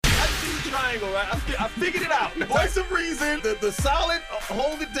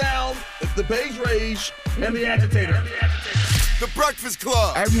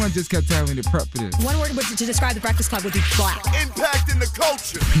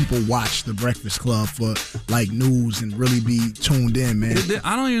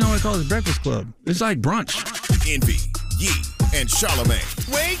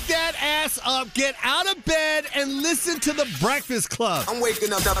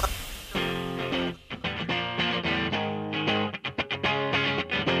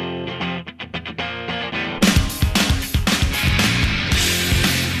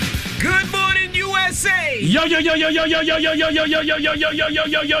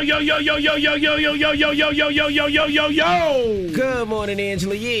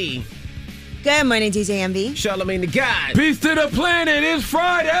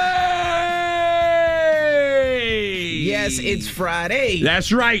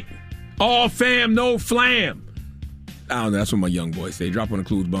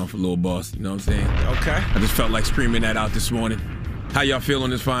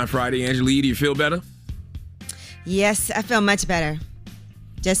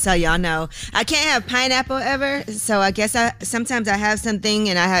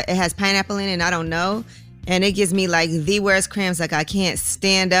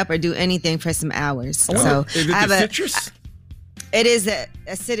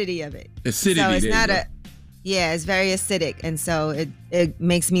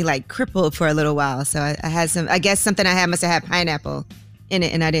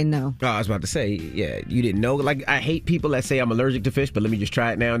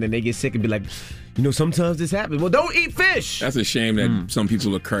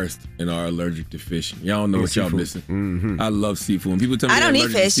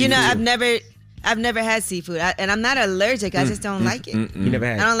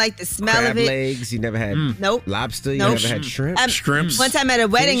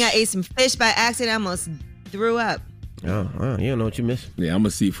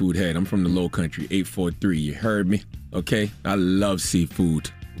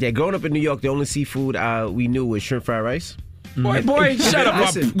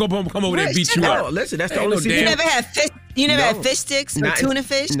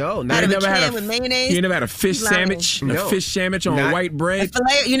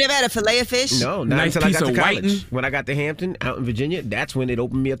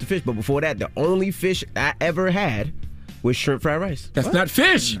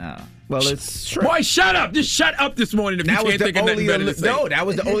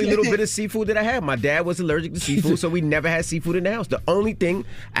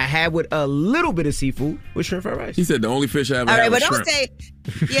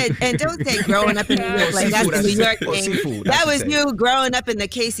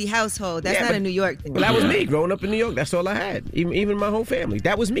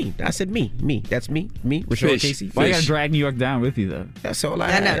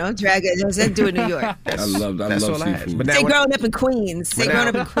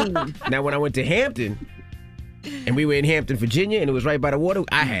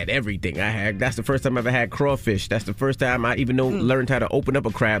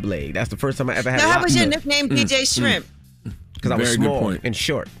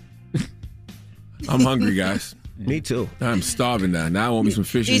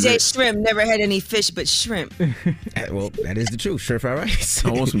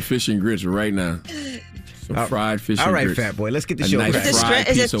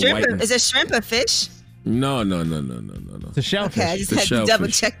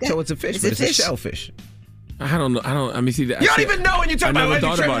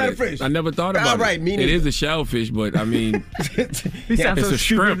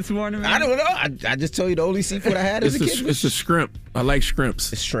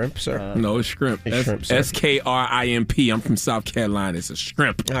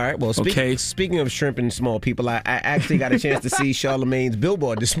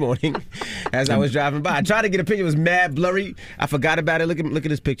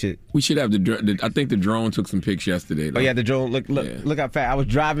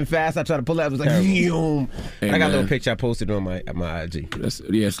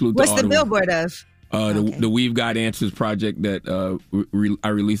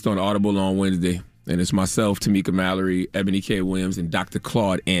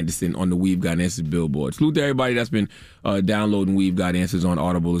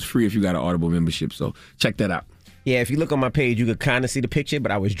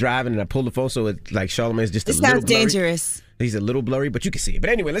He's a little blurry, but you can see it. But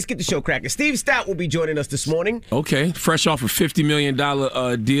anyway, let's get the show cracking. Steve Stout will be joining us this morning. Okay, fresh off a $50 million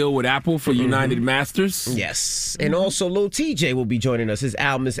deal with Apple for United Masters. Yes. And also Lil Tjay will be joining us. His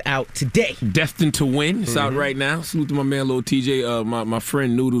album is out today. Destined to Win. It's out right now. Salute to my man Lil Tjay. My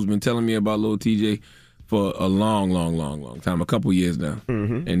friend Noodle's been telling me about Lil Tjay for a long time, a couple years now.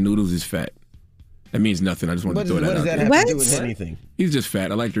 And Noodles is fat. That means nothing. I just want to throw that out. What does that there. have to do with anything? He's just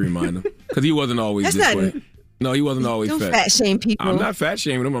fat. I like to remind him. Because he wasn't always this way. No, he wasn't always Don't fat. fat shame people. I'm not fat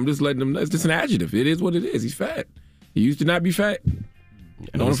shaming him. I'm just letting him. It's just an adjective. It is what it is. He's fat. He used to not be fat.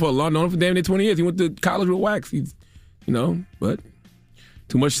 Known him for damn near 20 years. He went to college with wax. He's, but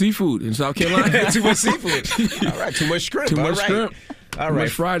too much seafood in South Carolina. Too much seafood. All right. Too much shrimp. Too much shrimp. All Too right.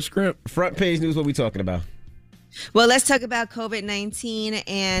 much fried shrimp. Front page news. What we talking about? Well, let's talk about COVID-19,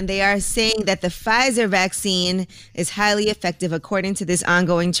 and they are saying that the Pfizer vaccine is highly effective according to this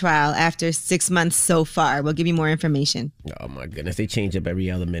ongoing trial after 6 months so far. We'll give you more information. Oh, my goodness. They change up every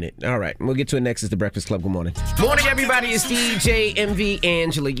other minute. All right. We'll get to it next. It's The Breakfast Club. Good morning. Morning, everybody. It's DJ, MV,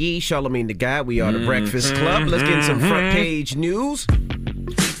 Angela Yee, Charlamagne the Guy. We are The Breakfast Club. Let's get in some front page news.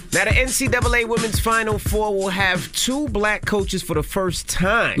 Now, the NCAA Women's Final Four will have 2 black coaches for the first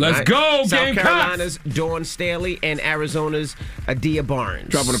time. Let's go, South Gamecocks! Carolina's Dawn Staley and Arizona's Adia Barnes.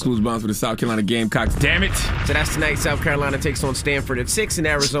 Dropping the clues bombs for the South Carolina Gamecocks. Damn it. So that's tonight. South Carolina takes on Stanford at 6, and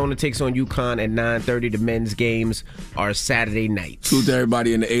Arizona takes on UConn at 9:30. The men's games are Saturday nights. Salute to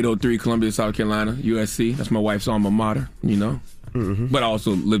everybody in the 803 Columbia, South Carolina, USC. That's my wife's alma mater, But I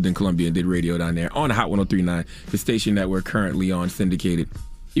also lived in Columbia and did radio down there on the Hot 103.9, the station that we're currently on, syndicated.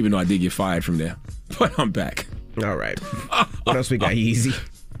 Even though I did get fired from there. But I'm back. All right. What else we got, Easy?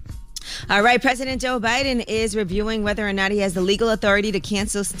 All right, President Joe Biden is reviewing whether or not he has the legal authority to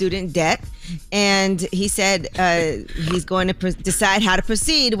cancel student debt. And he said he's going to decide how to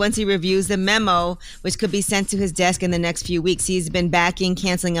proceed once he reviews the memo, which could be sent to his desk in the next few weeks. He's been backing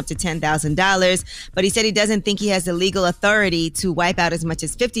canceling up to $10,000, but he said he doesn't think he has the legal authority to wipe out as much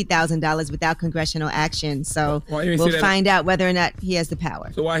as $50,000 without congressional action. So we'll find out whether or not he has the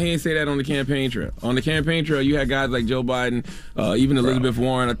power. So why he didn't say that on the campaign trail? On the campaign trail, you had guys like Joe Biden, even Elizabeth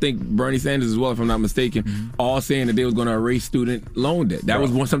Warren, I think Bernie Sanders as well, if I'm not mistaken, all saying that they was going to erase student loan debt. That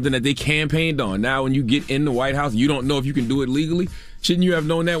was something that they campaigned on. Now, when you get in the White House, you don't know if you can do it legally. Shouldn't you have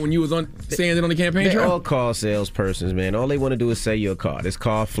known that when you was saying it on the campaign trail? They're all car salespersons, man. All they want to do is sell you a car. This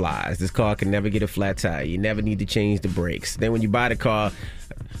car flies. This car can never get a flat tire. You never need to change the brakes. Then when you buy the car,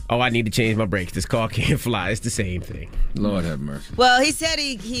 I need to change my brakes. This car can't fly. It's the same thing. Lord have mercy. Well, he said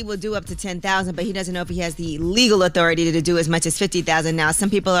he will do up to $10,000, but he doesn't know if he has the legal authority to do as much as $50,000. Now, some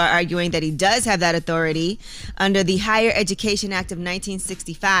people are arguing that he does have that authority under the Higher Education Act of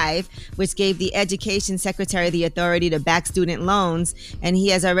 1965, which gave the Education Secretary the authority to back student loans, and he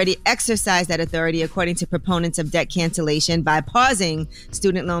has already exercised that authority according to proponents of debt cancellation by pausing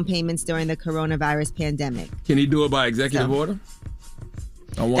student loan payments during the coronavirus pandemic. Can he do it by executive order?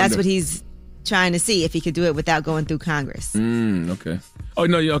 That's what he's trying to see, if he could do it without going through Congress. Okay. Oh,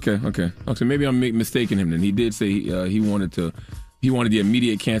 no, okay. So maybe I'm mistaking him then. He did say he wanted the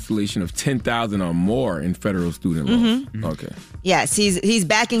immediate cancellation of $10,000 or more in federal student loans. Okay. Yes, he's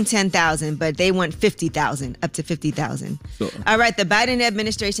backing $10,000, but they want $50,000, up to $50,000. So, all right, the Biden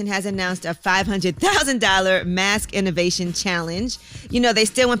administration has announced a $500,000 mask innovation challenge. They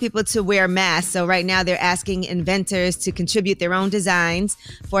still want people to wear masks, so right now they're asking inventors to contribute their own designs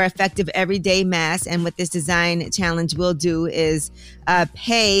for effective everyday masks. And what this design challenge will do is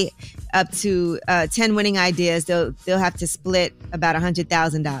pay up to 10 winning ideas. They'll have to split about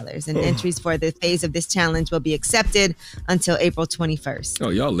 $100,000, and entries for the phase of this challenge will be accepted until April 21st. Oh,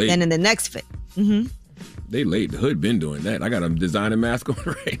 y'all late. Then in the next phase. They late. The Hood been doing that. I got a designer mask on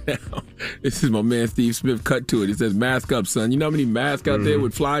right now. This is my man Steve Smith cut to it. It says mask up, son. You know how many masks out there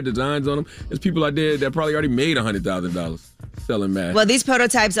with fly designs on them? There's people out there that probably already made $100,000 selling masks. Well, these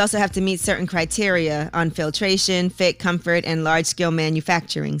prototypes also have to meet certain criteria on filtration, fit, comfort, and large-scale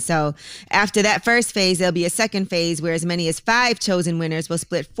manufacturing. So after that first phase, there'll be a second phase where as many as 5 chosen winners will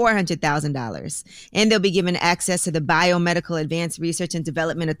split $400,000. And they'll be given access to the Biomedical Advanced Research and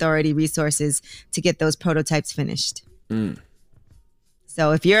Development Authority resources to get those prototypes finished.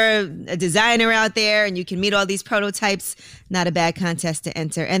 So if you're a designer out there and you can meet all these prototypes, not a bad contest to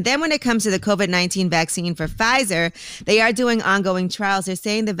enter. And then when it comes to the COVID-19 vaccine for Pfizer, they are doing ongoing trials. They're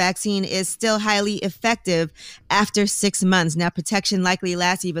saying the vaccine is still highly effective after 6 months. Now, protection likely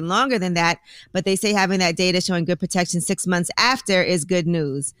lasts even longer than that, but they say having that data showing good protection 6 months after is good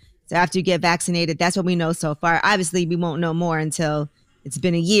news. So after you get vaccinated, that's what we know so far. Obviously, we won't know more until it's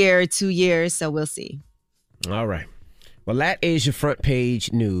been a year, 2 years, so we'll see. All right. Well, that is your front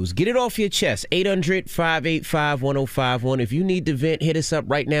page news. Get it off your chest. 800-585-1051. If you need to vent, hit us up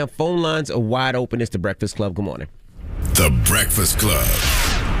right now. Phone lines are wide open. It's The Breakfast Club. Good morning. The Breakfast Club.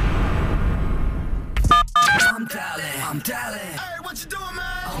 I'm dialing. Hey, what you doing,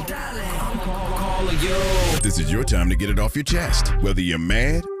 man? I'm dialing. I'm calling you. This is your time to get it off your chest, whether you're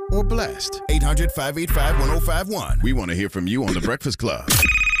mad or blessed. 800-585-1051. We want to hear from you on The Breakfast Club.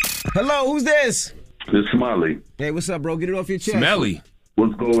 Hello, who's this? It's Smiley. Hey, what's up, bro? Get it off your chest. Smelly.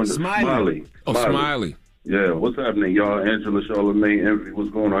 What's going on? Smiley. Oh, Smiley. Yeah, what's happening, y'all? Angela, Charlamagne, Envy, what's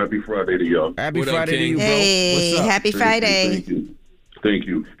going on? Happy Friday to y'all. Happy Friday to you, bro. Hey, what's up? happy Friday. Thank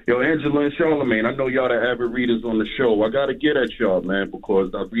you. Yo, Angela and Charlamagne, I know y'all the avid readers on the show. I got to get at y'all, man, because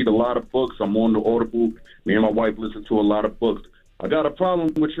I read a lot of books. I'm on the Audible. Me and my wife listen to a lot of books. I got a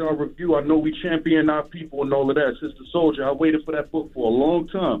problem with y'all review. I know we champion our people and all of that. Sister Soldier, I waited for that book for a long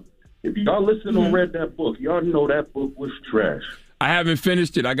time. If y'all listened or read that book, y'all know that book was trash. I haven't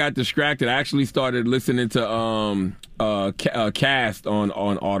finished it. I got distracted. I actually started listening to Cast on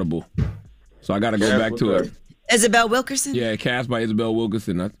Audible. So I got to go back to it. Isabel Wilkerson? Yeah, Cast by Isabel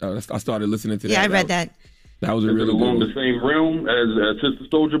Wilkerson. I started listening to that. Yeah, I read that. That was a really good along one. the same realm as Sister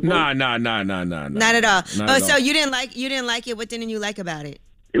Soldier book? Nah. Not at all. So you didn't like it. What didn't you like about it?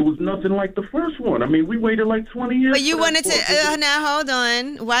 It was nothing like the first one. I mean, we waited like 20 years. But you wanted to. Now hold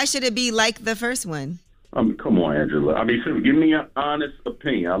on. Why should it be like the first one? I mean, come on, Angela. I mean, give me an honest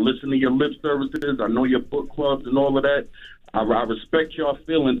opinion. I listen to your lip services. I know your book clubs and all of that. I respect your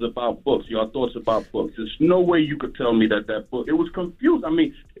feelings about books, your thoughts about books. There's no way you could tell me that book. It was confused. I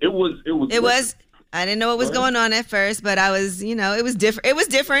mean, it was. I didn't know what was going on at first, but I was, it was different. It was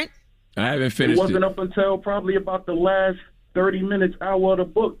different. I haven't finished it. It wasn't up until probably about the last 30 minutes, hour of the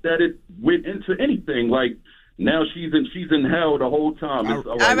book that it went into anything. Like, now she's in hell the whole time. All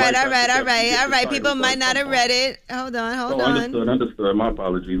right. People might not have read it. Hold on. Understood. My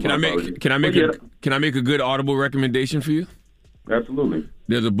apologies. Can I make a good Audible recommendation for you? Absolutely.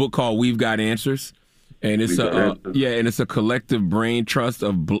 There's a book called We've Got Answers. And it's a collective brain trust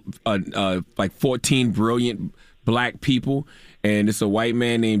of like 14 brilliant black people, and it's a white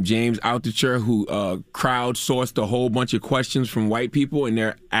man named James Altucher who crowdsourced a whole bunch of questions from white people, and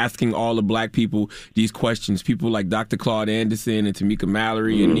they're asking all the black people these questions. People like Dr. Claude Anderson and Tamika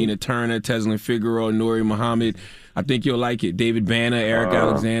Mallory and Nina Turner, Teslin Figueroa, Nuri Muhammad. I think you'll like it. David Banner, Eric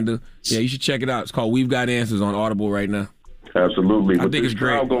Alexander. Yeah, you should check it out. It's called We've Got Answers on Audible right now. Absolutely. I think it's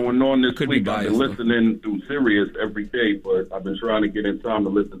great. Trial going on this Could week. be biased, I've been listening through Sirius every day, but I've been trying to get in time to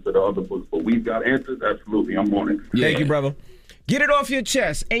listen to the other books. But We've Got Answers. Absolutely. I'm on it. Yeah. Thank you, brother. Get it off your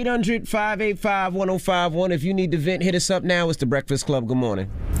chest. 800-585-1051. If you need to vent, hit us up now. It's The Breakfast Club. Good morning.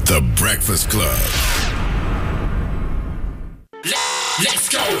 The Breakfast Club. Let's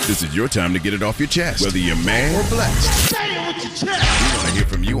go. This is your time to get it off your chest, whether you're mad or blessed. Say it with your chest. We want to hear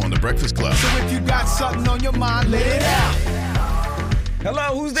from you on The Breakfast Club. So if you got something on your mind, let it out.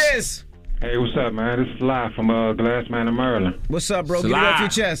 Hello, who's this? Hey, what's up, man? This is Sly from Glassman in Maryland. What's up, bro? Get it off your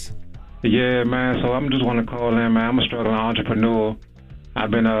chest. Yeah, man. So I'm just want to call in, man. I'm a struggling entrepreneur.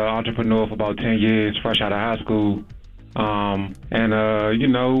 I've been an entrepreneur for about 10 years, fresh out of high school.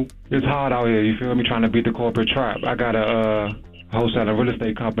 It's hard out here, you feel me, trying to beat the corporate trap. I got a wholesaling real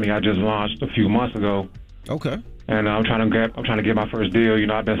estate company I just launched a few months ago. Okay. And I'm trying to get my first deal. You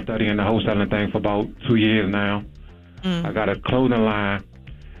know, I've been studying the wholesaling thing for about 2 years now. I got a clothing line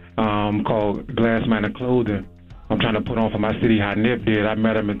called Glassman Clothing. I'm trying to put on for my city how Nip did. I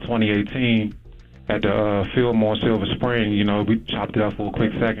met him in 2018 at the Fillmore Silver Spring. You know, we chopped it up for a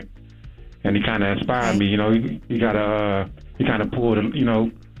quick second, and he kind of inspired me. You know, he kind of pulled a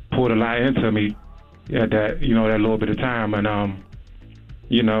lot into me at that little bit of time, and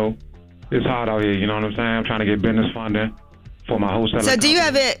it's hard out here. You know what I'm saying? I'm trying to get business funding for my wholesaling. So do you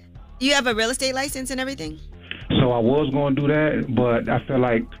have it? You have a real estate license and everything? So I was going to do that, but I feel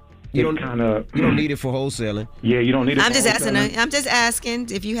like you don't need it for wholesaling. Yeah, you don't need it. I'm just asking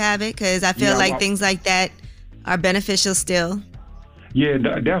if you have it, because I feel like things like that are beneficial still. Yeah,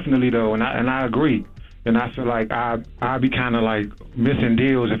 definitely though, and I agree. And I feel like I'd be kind of like missing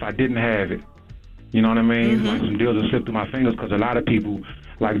deals if I didn't have it. You know what I mean? Mm-hmm. Like some deals will slip through my fingers because a lot of people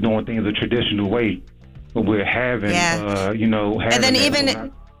like doing things a traditional way. But we're having, and then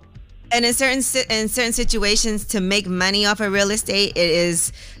even. And in certain situations, to make money off of real estate,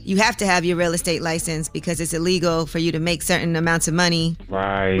 you have to have your real estate license, because it's illegal for you to make certain amounts of money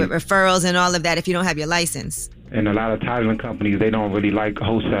with referrals and all of that if you don't have your license. And a lot of titling companies, they don't really like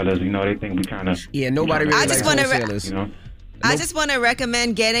wholesalers. You know, they think we kind of nobody really likes wholesalers. I just want to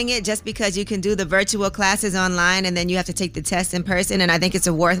recommend getting it just because you can do the virtual classes online and then you have to take the test in person. And I think it's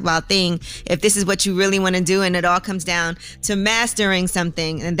a worthwhile thing if this is what you really want to do, and it all comes down to mastering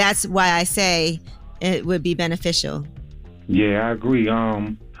something. And that's why I say it would be beneficial. Yeah, I agree.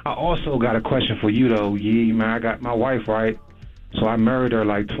 I also got a question for you, though, Yee. Man, I got my wife, right? So I married her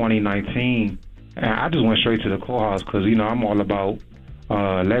like 2019. And I just went straight to the courthouse because, I'm all about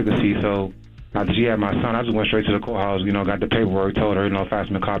legacy. So after she had my son, I just went straight to the courthouse, got the paperwork, told her, fax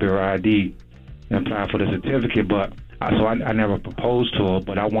me a copy of her ID and apply for the certificate. But I never proposed to her,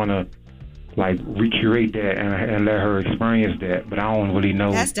 but I want to, recreate that and let her experience that. But I don't really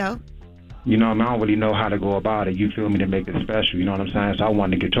know. That's dope. I don't really know how to go about it, you feel me, to make it special, you know what I'm saying? So I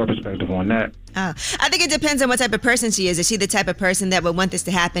wanted to get your perspective on that. I think it depends on what type of person she is. Is she the type of person that would want this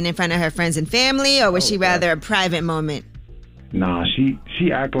to happen in front of her friends and family, or was she rather a private moment? Nah, she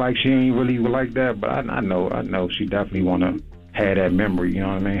act like she ain't really like that, but I know she definitely want to have that memory, you know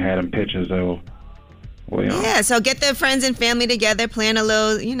what I mean? Have them pictures of, Yeah, so get the friends and family together, plan a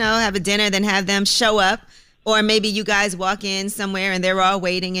little, have a dinner, then have them show up. Or maybe you guys walk in somewhere and they're all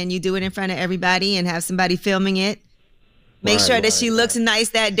waiting and you do it in front of everybody and have somebody filming it. Make sure that she looks nice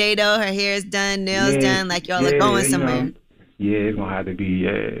that day, though. Her hair is done, nails done, like y'all are going somewhere. It's going to have to be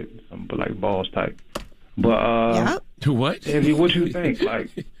some boss type. But, what? Evie, what you think? I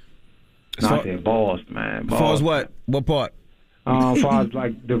said boss, man. Boss. Far as what? What part? As far as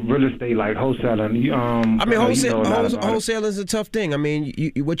the real estate, wholesaling. Wholesaling is a tough thing. I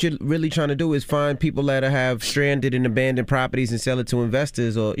mean, what you're really trying to do is find people that have stranded and abandoned properties and sell it to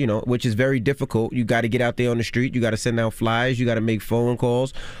investors, or which is very difficult. You got to get out there on the street. You got to send out flyers. You got to make phone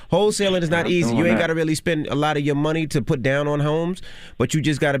calls. Wholesaling is not easy. You ain't got to really spend a lot of your money to put down on homes, but you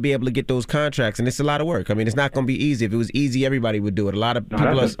just got to be able to get those contracts, and it's a lot of work. I mean, it's not going to be easy. If it was easy, everybody would do it. A lot of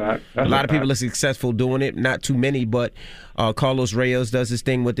people are successful doing it. Not too many, but Carlos Reyes does his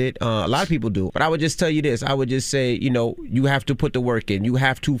thing with it. A lot of people do. But I would just tell you this. I would just say, you have to put the work in. You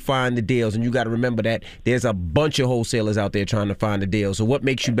have to find the deals. And you got to remember that there's a bunch of wholesalers out there trying to find the deals. So what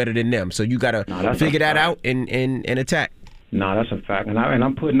makes you better than them? So you got to figure that out and attack. No, that's a fact. And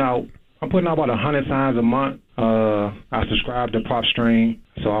I'm putting out about 100 signs a month. I subscribe to PropStream.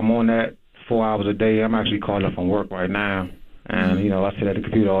 So I'm on that 4 hours a day. I'm actually calling up from work right now. And, I sit at the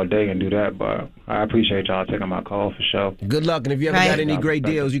computer all day and do that, but I appreciate y'all taking my call for sure. Good luck, and if you ever got any great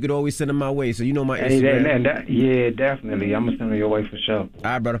deals, you could always send them my way, so you know my Instagram. Yeah, definitely. I'm going to send them your way for sure. All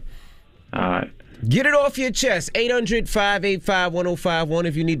right, brother. All right. Get it off your chest. 800-585-1051.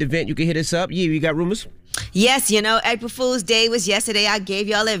 If you need to vent, you can hit us up. Yeah, you got rumors? Yes, April Fool's Day was yesterday. I gave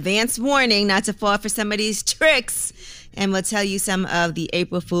y'all advance warning not to fall for some of these tricks. And we'll tell you some of the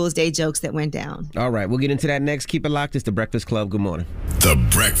April Fool's Day jokes that went down. All right, we'll get into that next. Keep it locked. It's The Breakfast Club. Good morning. The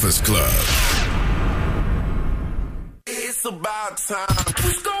Breakfast Club. It's about time.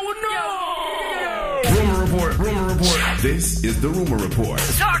 What's going on? Rumor report. This is the Rumor Report.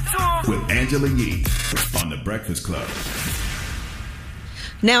 Talk to him. With Angela Yee on The Breakfast Club.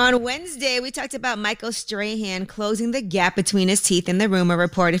 Now, on Wednesday, we talked about Michael Strahan closing the gap between his teeth in the Rumor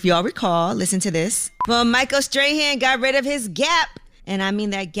Report. If y'all recall, listen to this. Well, Michael Strahan got rid of his gap, and I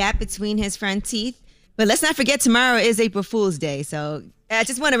mean that gap between his front teeth. But let's not forget, tomorrow is April Fool's Day, so I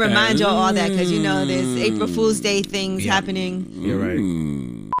just want to remind y'all all that because, there's April Fool's Day things happening. You're right.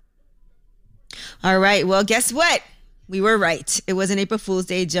 All right, well, guess what? We were right. It was an April Fool's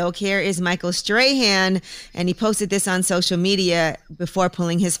Day joke. Here is Michael Strahan, and he posted this on social media before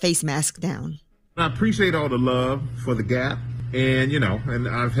pulling his face mask down. I appreciate all the love for the gap, and and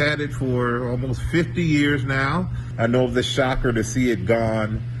I've had it for almost 50 years now. I know of the shocker to see it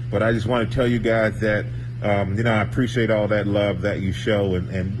gone, but I just want to tell you guys that I appreciate all that love that you show,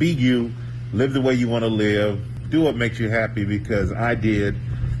 and be you, live the way you want to live, do what makes you happy, because I did,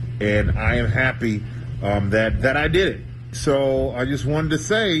 and I am happy that I did it. So I just wanted to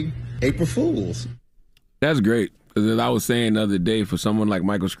say, April Fools. That's great. Because as I was saying the other day, for someone like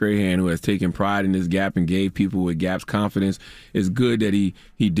Michael Strahan, who has taken pride in his gap and gave people with gaps confidence, it's good that he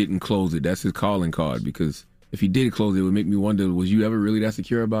didn't close it. That's his calling card. Because if he did close it, it would make me wonder, was you ever really that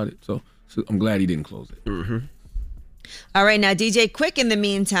secure about it? So I'm glad he didn't close it. Mm-hmm. All right, now DJ Quick, in the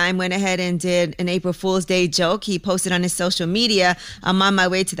meantime, went ahead and did an April Fool's Day joke. He posted on his social media, I'm on my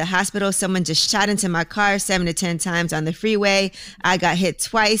way to the hospital. Someone just shot into my car 7 to 10 times on the freeway. I got hit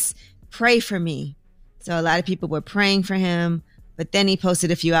twice. Pray for me. So a lot of people were praying for him. But then he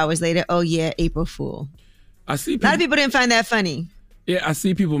posted a few hours later, oh yeah, April Fool. A lot of people didn't find that funny. Yeah, I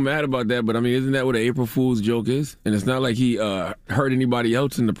see people mad about that, but I mean, isn't that what an April Fool's joke is? And it's not like he hurt anybody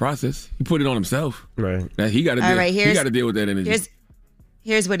else in the process. He put it on himself. Right. Now, he got to deal with that energy.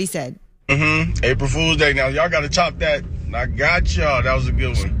 Here's what he said. April Fool's Day. Now, y'all got to chop that I got y'all. That was a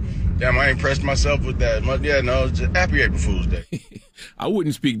good one. Damn, I impressed myself with that. Yeah, no, it's just happy April Fool's Day. I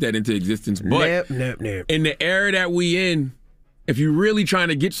wouldn't speak that into existence, but nope. In the era that we in, if you're really trying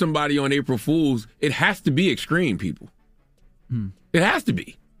to get somebody on April Fool's, it has to be extreme, people. It has to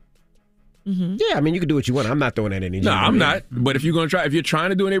be. Mm-hmm. Yeah, I mean, you can do what you want. I'm not throwing that in. No, I'm not. But if you're trying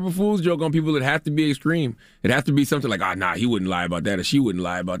to do an April Fool's joke on people, it has to be extreme. It has to be something like, he wouldn't lie about that, or she wouldn't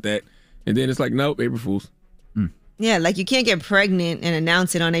lie about that. And then it's like, nope, April Fool's. Yeah, like you can't get pregnant and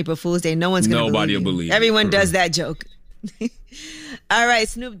announce it on April Fool's Day. No one's going to believe Nobody you. will believe Everyone it. does that joke. All right,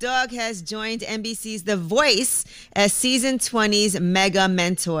 Snoop Dogg has joined NBC's The Voice as season 20's mega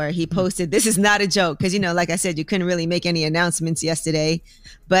mentor. He posted, this is not a joke, because, like I said, you couldn't really make any announcements yesterday.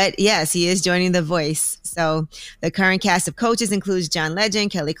 But yes, he is joining The Voice. So the current cast of coaches includes John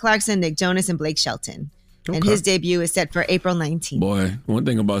Legend, Kelly Clarkson, Nick Jonas, and Blake Shelton. Okay. And his debut is set for April 19th. Boy, one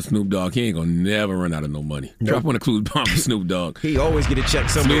thing about Snoop Dogg, he ain't gonna never run out of no money. Nope. Drop one of Clues bomb for Snoop Dogg. He always get a check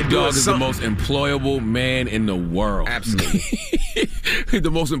somewhere. Snoop Dogg is the most employable man in the world. Absolutely. He's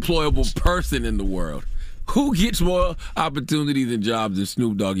the most employable person in the world. Who gets more opportunities and jobs than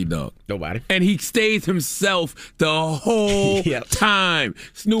Snoop Doggy Dogg? Nobody. And he stays himself the whole time.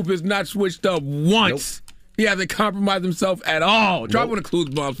 Snoop is not switched up once. Nope. He hasn't compromised himself at all. Drop one of Clues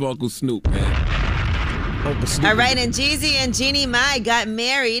bombs for Uncle Snoop, man. All right, and Jeezy and Jeannie Mai got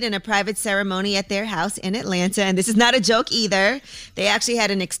married in a private ceremony at their house in Atlanta, and this is not a joke either. They actually had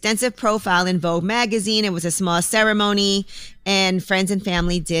an extensive profile in Vogue magazine. It was a small ceremony, and friends and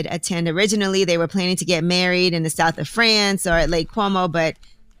family did attend. Originally, they were planning to get married in the south of France or at Lake Como, but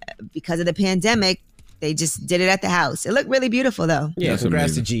because of the pandemic, they just did it at the house. It looked really beautiful, though. Yeah,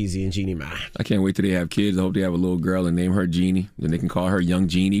 congrats to Jeezy and Jeannie Mai. I can't wait till they have kids. I hope they have a little girl and name her Jeannie. Then they can call her Young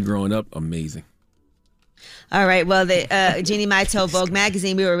Jeannie growing up. Amazing. All right. Well, Jeannie Mai told Vogue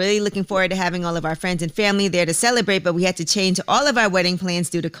magazine, we were really looking forward to having all of our friends and family there to celebrate, but we had to change all of our wedding plans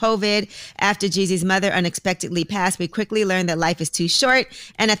due to COVID. After Jeezy's mother unexpectedly passed, we quickly learned that life is too short.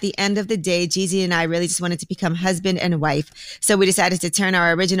 And at the end of the day, Jeezy and I really just wanted to become husband and wife. So we decided to turn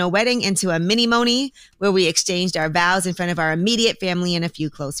our original wedding into a mini-moni where we exchanged our vows in front of our immediate family and a few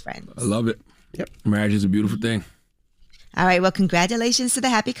close friends. I love it. Yep. Marriage is a beautiful thing. All right. Well, congratulations to the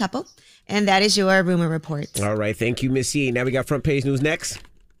happy couple. And that is your rumor report. All right. Thank you, Miss Yee. Now we got front page news next.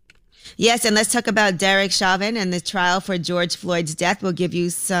 Yes, and let's talk about Derek Chauvin and the trial for George Floyd's death. We'll give you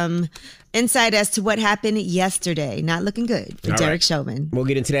some insight as to what happened yesterday. Not looking good for Derek Chauvin. We'll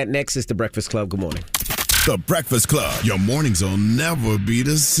get into that next. It's The Breakfast Club. Good morning. The Breakfast Club. Your mornings will never be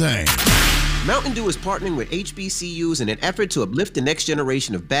the same. Mountain Dew is partnering with HBCUs in an effort to uplift the next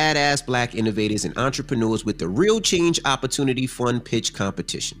generation of badass black innovators and entrepreneurs with the Real Change Opportunity Fund Pitch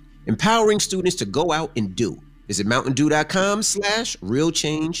Competition, empowering students to go out and do. Visit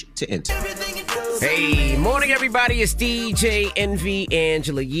mountaindew.com/realchange to enter. Hey, morning everybody. It's DJ, Envy,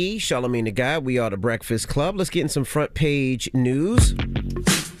 Angela Yee, Charlamagne the Guy. We are The Breakfast Club. Let's get in some front page news.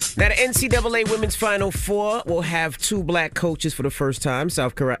 Now, the NCAA Women's Final Four will have two black coaches for the first time.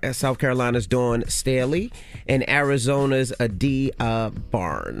 South Carolina's Dawn Staley and Arizona's Adi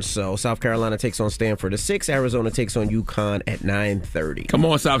Barnes. So South Carolina takes on Stanford at 6. Arizona takes on UConn at 9:30. Come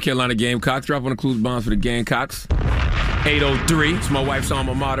on, South Carolina Gamecocks. Drop on the Clues bombs for the Gamecocks. 803. It's my wife's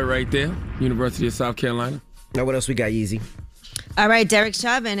alma mater right there. University of South Carolina. Now, what else we got, Yeezy? All right, Derek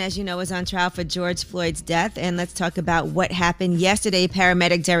Chauvin, as you know, is on trial for George Floyd's death. And let's talk about what happened yesterday.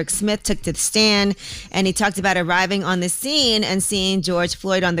 Paramedic Derek Smith took to the stand, and he talked about arriving on the scene and seeing George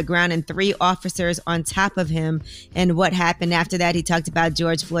Floyd on the ground and 3 officers on top of him. And what happened after that, he talked about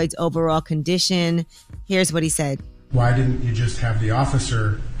George Floyd's overall condition. Here's what he said. Why didn't you just have the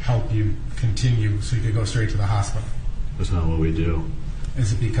officer help you continue so you could go straight to the hospital? That's not what we do.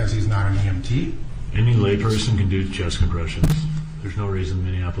 Is it because he's not an EMT? Any layperson can do chest compressions. There's no reason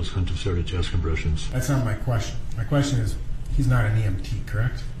Minneapolis couldn't have started chest compressions. That's not my question. My question is, he's not an EMT,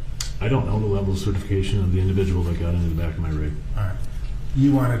 correct? I don't know the level of certification of the individual that got into the back of my rig. All right.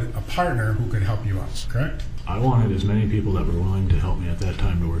 You wanted a partner who could help you out, correct? I wanted as many people that were willing to help me at that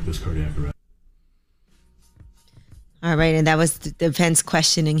time to work this cardiac arrest. All right, and that was the defense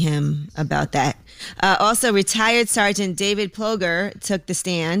questioning him about that. Also, retired Sergeant David Ploger took the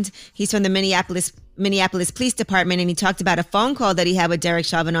stand. He's from the Minneapolis Police Department, and he talked about a phone call that he had with Derek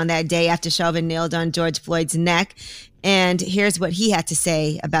Chauvin on that day after Chauvin nailed on George Floyd's neck. And here's what he had to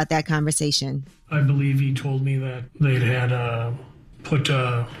say about that conversation. I believe he told me that they'd had put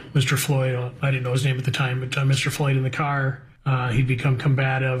Mr. Floyd, I didn't know his name at the time, but Mr. Floyd in the car. He'd become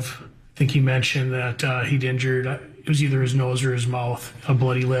combative. I think he mentioned that he'd injured, it was either his nose or his mouth, a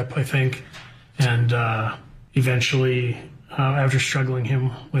bloody lip, I think. And eventually, after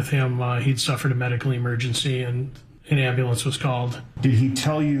struggling with him, he'd suffered a medical emergency, and an ambulance was called. Did he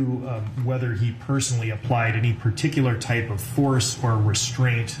tell you whether he personally applied any particular type of force or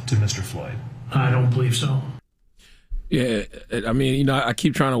restraint to Mr. Floyd? I don't believe so. Yeah, I mean, I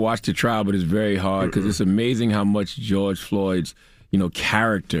keep trying to watch the trial, but it's very hard because it's amazing how much George Floyd's,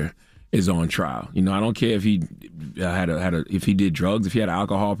 character is on trial. I don't care if he if he did drugs, if he had an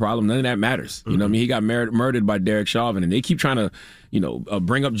alcohol problem, none of that matters. You know what I mean? He got murdered by Derek Chauvin, and they keep trying to,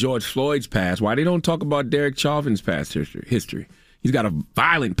 bring up George Floyd's past. Why they don't talk about Derek Chauvin's past history? He's got a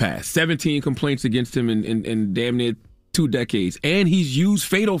violent past, 17 complaints against him in damn near 2 decades, and he's used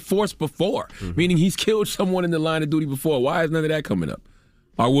fatal force before, meaning he's killed someone in the line of duty before. Why is none of that coming up?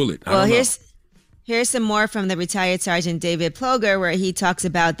 Or will it? Well, here's some more from the retired Sergeant David Ploger, where he talks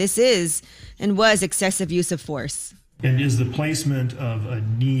about this is and was excessive use of force. And is the placement of a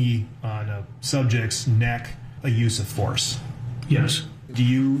knee on a subject's neck a use of force? Yes. Do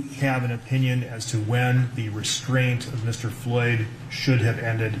you have an opinion as to when the restraint of Mr. Floyd should have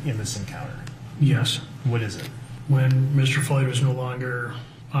ended in this encounter? Yes. What is it? When Mr. Floyd was no longer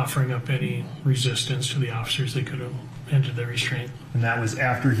offering up any resistance to the officers, they could have ended the restraint. And that was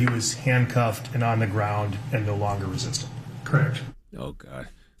after he was handcuffed and on the ground and no longer resisting? Correct. Oh, God.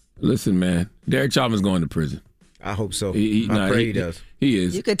 Listen, man, Derek Chauvin's going to prison. I hope so. I pray he does. He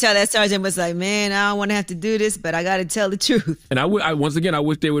is. You could tell that sergeant was like, man, I don't want to have to do this, but I got to tell the truth. And I once again, I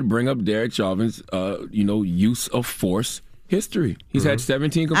wish they would bring up Derek Chauvin's, use of force history. He's had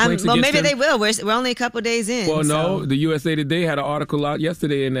 17 complaints against him. Well, maybe they will. We're only a couple days in. Well, no, the USA Today had an article out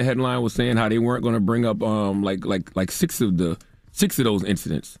yesterday, and the headline was saying how they weren't going to bring up like six of those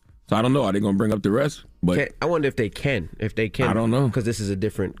incidents. So I don't know. Are they going to bring up the rest? But I wonder if they can. I don't know, because this is a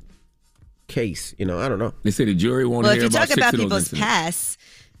different case. I don't know. They say the jury won't hear about 6 of those incidents. Well, if you talk about people's past,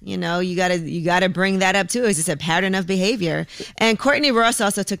 you gotta bring that up too. It's just a pattern of behavior. And Courtney Ross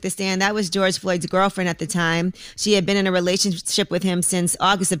also took the stand. That was George Floyd's girlfriend at the time. She had been in a relationship with him since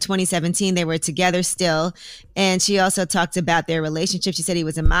August of 2017. They were together still. And she also talked about their relationship. She said he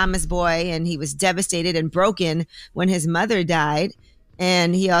was a mama's boy and he was devastated and broken when his mother died.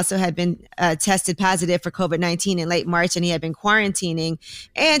 And he also had been tested positive for COVID-19 in late March, and he had been quarantining.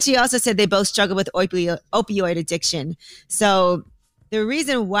 And she also said they both struggled with opioid addiction. So the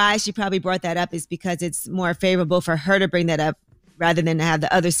reason why she probably brought that up is because it's more favorable for her to bring that up rather than to have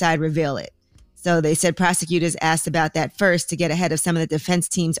the other side reveal it. So they said prosecutors asked about that first to get ahead of some of the defense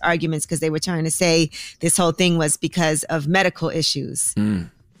team's arguments, because they were trying to say this whole thing was because of medical issues and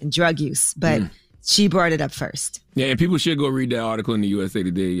drug use. But she brought it up first. Yeah, and people should go read that article in the USA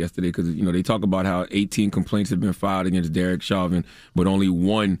Today yesterday, because they talk about how 18 complaints have been filed against Derek Chauvin, but only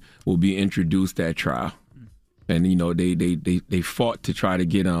 1 will be introduced at trial. And they fought to try to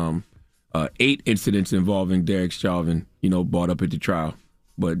get 8 incidents involving Derek Chauvin brought up at the trial,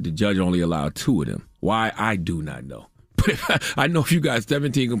 but the judge only allowed 2 of them. Why, I do not know. But I know if you got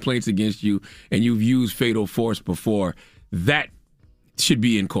 17 complaints against you and you've used fatal force before, that should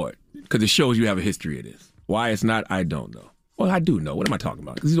be in court, because it shows you have a history of this. Why it's not, I don't know. Well, I do know. What am I talking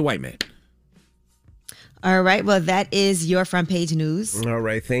about? Because he's a white man. All right. Well, that is your front page news. All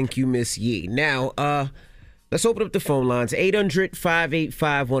right. Thank you, Miss Yee. Now, let's open up the phone lines.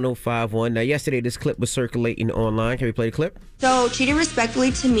 800-585-1051. Now, yesterday, this clip was circulating online. Can we play the clip? So, cheating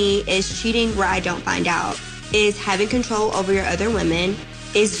respectfully to me is cheating where I don't find out, is having control over your other women,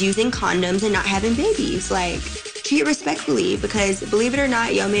 is using condoms and not having babies. Like, cheat respectfully, because believe it or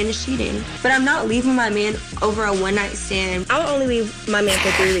not, your man is cheating. But I'm not leaving my man over a one-night stand. I will only leave my man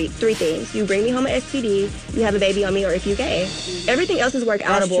for three things. You bring me home an STD, you have a baby on me, or if you gay. Everything else is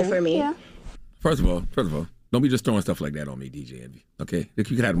work-outable for me. Yeah. First of all, don't be just throwing stuff like that on me, DJ Envy. Okay? You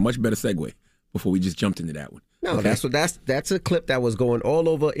could have a much better segue before we just jumped into that one. No, okay? that's a clip that was going all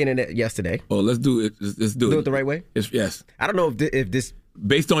over internet yesterday. Oh, let's do it. Let's do it. Do it the right way? Yes. I don't know if this...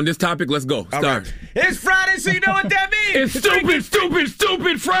 Based on this topic, let's go. Start. Right. It's Friday, so you know what that means. It's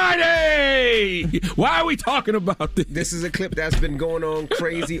stupid Friday. Why are we talking about this? This is a clip that's been going on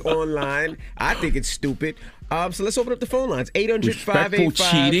crazy online. I think it's stupid. So let's open up the phone lines.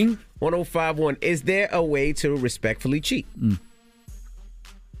 800-585-1051. Is there a way to respectfully cheat?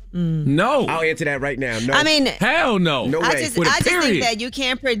 No. I'll answer that right now. No. I mean, hell no. No way. I just think that you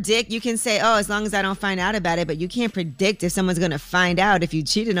can't predict. You can say, oh, as long as I don't find out about it, but you can't predict if someone's going to find out if you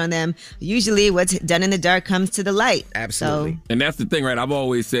cheated on them. Usually what's done in the dark comes to the light. Absolutely. So, and that's the thing, right? I've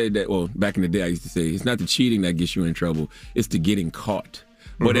always said that, well, back in the day I used to say, it's not the cheating that gets you in trouble. It's the getting caught.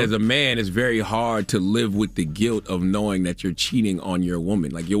 But as a man, it's very hard to live with the guilt of knowing that you're cheating on your woman.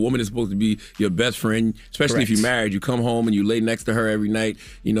 Like, your woman is supposed to be your best friend, especially if you're married. You come home and you lay next to her every night.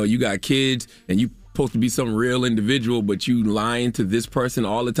 You got kids and you supposed to be some real individual, but you lying to this person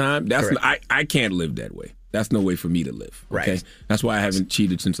all the time. I can't live that way. That's no way for me to live. Okay? Right. That's why I haven't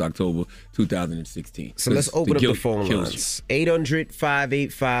cheated since October 2016. So let's open up the phone lines.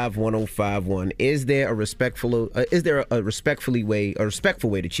 800-585-1051. Is there a respectful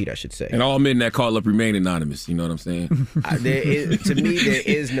way to cheat, I should say? And all men that call up remain anonymous. You know what I'm saying? To me, there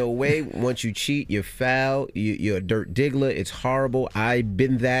is no way. Once you cheat, you're foul. You're a dirt diggler. It's horrible. I've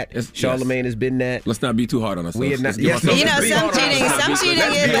been that. Charlamagne has been that. Let's not be too hard on ourselves. We are not. Some cheating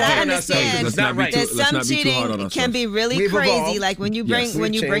is, but I understand that some cheating can be really crazy. Like when you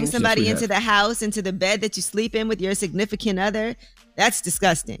bring somebody into the house, into the bed that you sleep in with your significant other, that's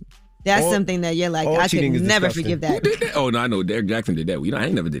disgusting. That's something that you're like, I could never forgive that. Who did that? Oh, no, I know Derek Jackson did that. I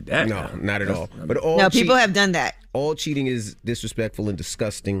ain't never did that. No, not at all. But people have done that. All cheating is disrespectful and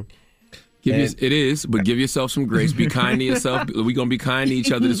disgusting. It is, but give yourself some grace. Be kind to yourself. We're going to be kind to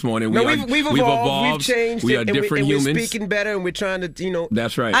each other this morning. We've evolved. We've changed. We are different humans. We're speaking better, and we're trying to,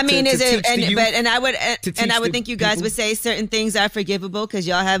 That's right. I mean, I would think you guys would say certain things are forgivable because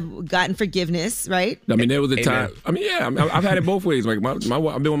y'all have gotten forgiveness, right? I mean, there was a time. I mean, yeah, I've had it both ways. Like I've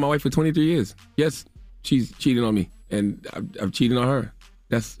been with my wife for 23 years. Yes, she's cheating on me, and I've cheated on her.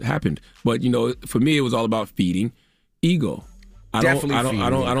 That's happened. But for me, it was all about feeding ego. I don't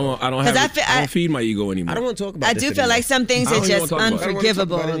feed my ego anymore. I don't want to talk about this. I do feel like some things are just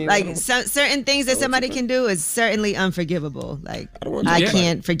unforgivable. Like certain things that somebody can do is certainly unforgivable. Like I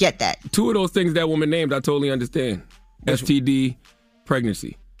can't forget that. Two of those things that woman named, I totally understand. STD,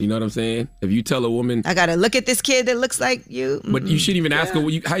 pregnancy. You know what I'm saying? If you tell a woman, I gotta look at this kid that looks like you. But you shouldn't even ask her.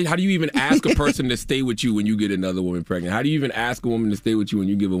 How do you even ask a person to stay with you when you get another woman pregnant? How do you even ask a woman to stay with you when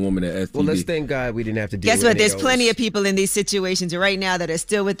you give a woman an STD? Well, let's thank God we didn't have to deal with Guess what? There's plenty of people in these situations right now that are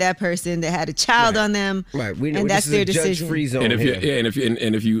still with that person that had a child on them. Right. And that's their decision. Judge-free zone. And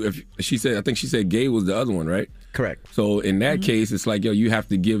if she said, I think she said gay was the other one, right? Correct. So in that case, it's like, you have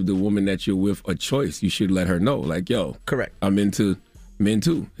to give the woman that you're with a choice. You should let her know, like, correct. I'm into men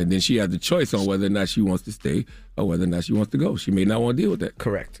too, and then she has the choice on whether or not she wants to stay or whether or not she wants to go. She may not want to deal with that.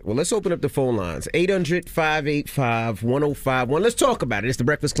 Correct. Well, let's open up the phone lines. 800-585-1051. Let's talk about it. It's The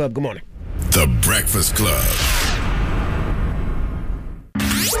Breakfast Club. Good morning. The Breakfast Club.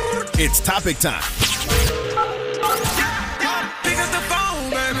 It's topic time.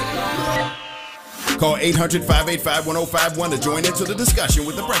 Call 800-585-1051 to join into the discussion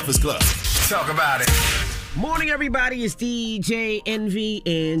with The Breakfast Club. Talk about it. Morning, everybody. It's DJ Envy,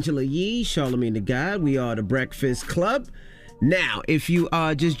 Angela Yee, Charlamagne the God. We are The Breakfast Club. Now, if you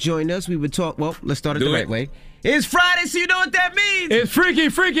just joined us, we would talk. Well, let's start it the right way. It's Friday, so you know what that means. It's Freaky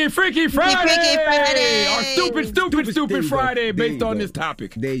Friday. Freaky Friday. Our stupid Friday based on this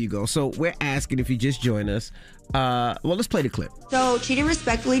topic. There you go. So we're asking if you just join us. Well, let's play the clip. So cheating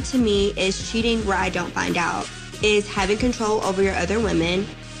respectfully to me is cheating where I don't find out, is having control over your other women,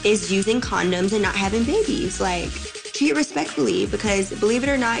 is using condoms and not having babies. Like, cheat respectfully, because believe it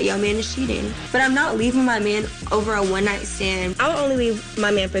or not, your man is cheating. But I'm not leaving my man over a one-night stand. I will only leave my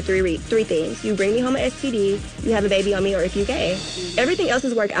man for three things. You bring me home an STD, you have a baby on me, or if you gay. Everything else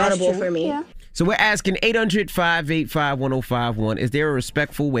is work-outable for me. Yeah. So we're asking 800-585-1051, is there a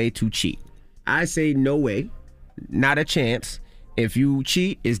respectful way to cheat? I say no way, not a chance. If you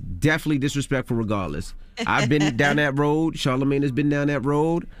cheat, it's definitely disrespectful regardless. I've been down that road. Charlamagne has been down that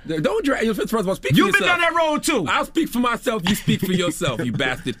road. Don't drag. First of all, speak for yourself. You've been down that road too. I'll speak for myself. You speak for yourself, you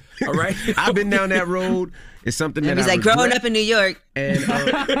bastard. All right. I've been down that road. It's something that he's like growing up in New York. And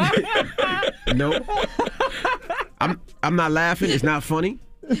no, I'm not laughing. It's not funny.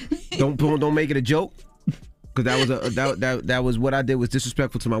 Don't make it a joke. Because that was what I did was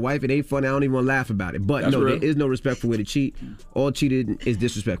disrespectful to my wife. It ain't funny. I don't even want to laugh about it. But there is no respectful way to cheat. All cheating is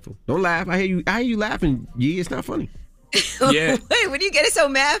disrespectful. Don't laugh. I hear you laughing. Yeah, it's not funny. Yeah. Wait, what are you getting so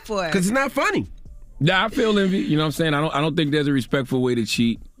mad for? Because it's not funny. Yeah, I feel envy. You know what I'm saying? I don't think there's a respectful way to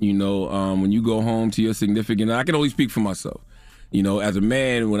cheat. When you go home to your significant, I can only speak for myself. As a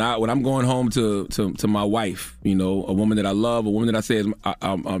man, when I'm going home to my wife, a woman that I love, a woman that I say is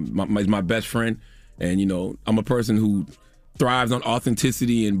my best friend. And, I'm a person who thrives on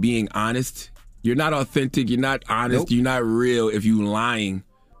authenticity and being honest. You're not authentic. You're not honest. Nope. You're not real if you're lying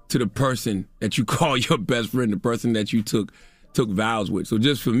to the person that you call your best friend, the person that you took vows with. So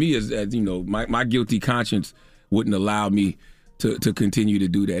just for me, as my guilty conscience wouldn't allow me to continue to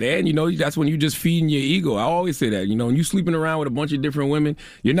do that. And, that's when you're just feeding your ego. I always say that. When you're sleeping around with a bunch of different women,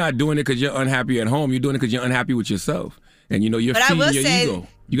 you're not doing it because you're unhappy at home. You're doing it because you're unhappy with yourself. And, you're feeding your ego.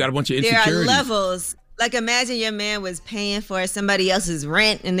 You got a bunch of insecurities. There are levels. Like, imagine your man was paying for somebody else's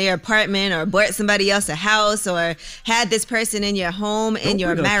rent in their apartment, or bought somebody else a house, or had this person in your home in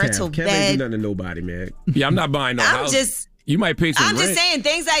your marital bed. Can't do nothing to nobody, man. Yeah, I'm not buying no house. You might pay some rent. I'm just saying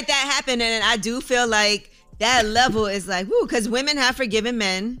things like that happen, and I do feel like that level is like, woo, because women have forgiven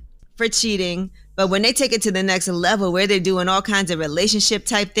men for cheating, but when they take it to the next level where they're doing all kinds of relationship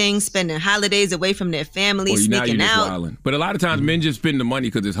type things, spending holidays away from their families, sneaking out. Wilding. But a lot of times men just spend the money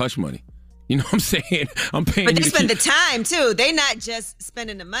because it's hush money. You know what I'm saying? I'm paying But they you spend the time too. They not just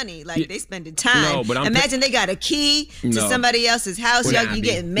spending the money. Like they spending time. No, but imagine they got a key to No. somebody else's house. Well, Yo, nah, you B.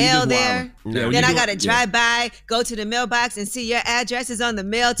 getting You mail just there. wildin'. Yeah, Then you I got to do- drive by, go to the mailbox and see your address is on the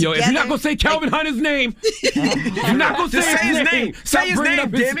mail Yo, together. if you're not gonna say Calvin Hunter's name, if you're not gonna Just say his name. Say his bringing name,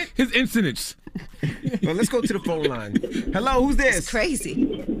 up damn it. His incidents. Well, let's go to the phone line. Hello, who's this? It's crazy.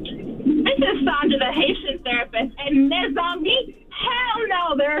 This is Sandra, the Haitian therapist, and Ms. Zombie, hell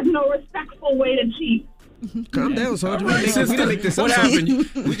no, there is no respectful way to cheat. Calm down, Sandra. All right, we sister, didn't make this what up. happened?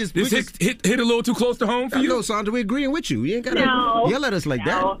 We just hit a little too close to home for you? No, Sandra, we're agreeing with you. You ain't gotta No. yell at us like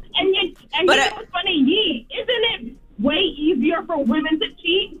that. And you know what's funny? Isn't it way easier for women to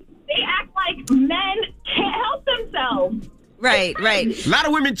cheat? They act like men can't help themselves. Right. A lot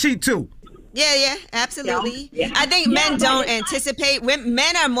of women cheat too. Yeah, absolutely. Yeah. I think men don't anticipate.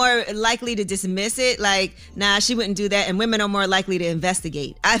 Men are more likely to dismiss it, like, nah, she wouldn't do that, and women are more likely to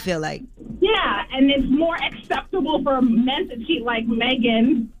investigate. I feel like. Yeah, and it's more acceptable for men to cheat, like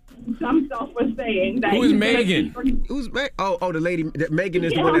Megan himself was saying. That Who is he's gonna Megan? cheat for- Who's Megan? Oh, the lady. Megan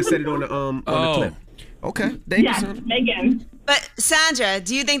is the one that said it on the clip. Okay, thank you, Sandra. Megan. But Sandra,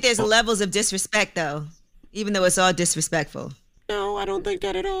 do you think there's levels of disrespect though, even though it's all disrespectful? No, I don't think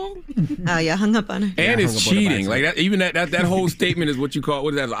that at all. Oh, y'all hung up on her. And it's cheating. Like that, even that whole statement is what you call,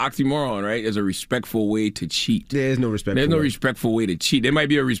 what is that, an oxymoron, right? There's a respectful way to cheat. There's no respectful There's no way. respectful way to cheat. There might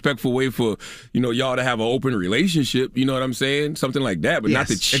be a respectful way for, y'all to have an open relationship, you know what I'm saying? Something like that, but not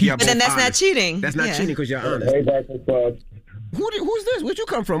to cheat. But then that's not cheating. That's not Yeah. cheating because you're honest. Hey, Breakfast Club. Who's this? Where'd you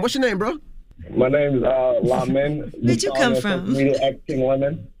come from? What's your name, bro? My name is Lamin. Where'd you come from? King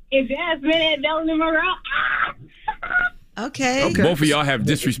Lemon. If Jasmine and Melanie Monroe, Okay. Both of y'all have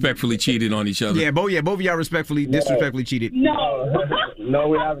disrespectfully cheated on each other. Yeah, both of y'all disrespectfully cheated. no. No,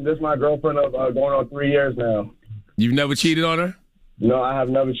 we haven't. This is my girlfriend of going on 3 years now. You've never cheated on her? No, I have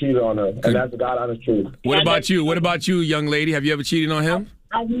never cheated on her, and that's the God honest truth. What about you? What about you, young lady? Have you ever cheated on him?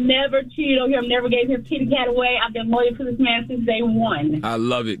 I've never cheated on him, never gave his kitty cat away. I've been loyal to this man since day one. I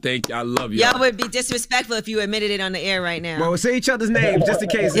love it. Thank you. I love you. Y'all would be disrespectful if you admitted it on the air right now. Well, say each other's names just in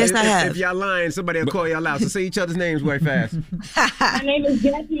case. Yes, I have. If y'all lying, somebody will call y'all out. So say each other's names way fast. My name is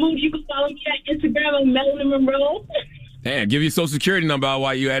Jasmine Moody. You can follow me at Instagram at Melanie Monroe. Damn, give your social security number out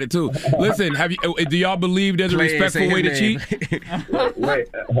while you at it too. Listen, do y'all believe there's a Play and respectful say way to his cheat? name. Wait,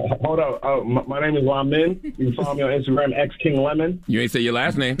 hold on. My name is Lamin. You can follow me on Instagram, X King Lemon. You ain't say your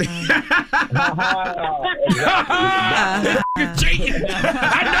last name. Exactly. Cheating.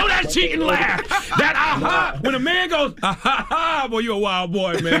 I know that cheating laugh. That aha. When a man goes, ah, boy, you a wild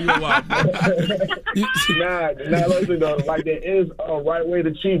boy, man. You a wild boy. Nah, listen though. Like there is a right way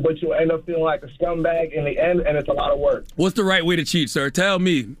to cheat, but you'll end up feeling like a scumbag in the end, and it's a lot of work. What's the right way to cheat, sir? Tell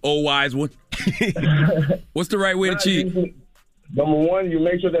me, old wise one. What's the right way to cheat? Number one, you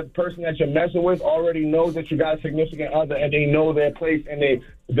make sure that the person that you're messing with already knows that you got a significant other, and they know their place, and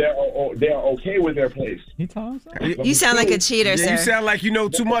they're okay with their place. You sound like a cheater, sir. You sound like you know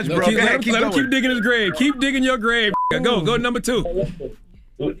too much, bro. Let him keep digging his grave. Keep digging your grave. Go number two.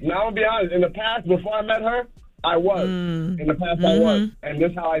 Now, I'm gonna be honest. In the past, before I met her, I was. In the past, I was. And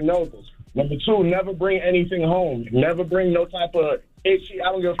this is how I know this. Number two, never bring anything home. Never bring no type of itchy.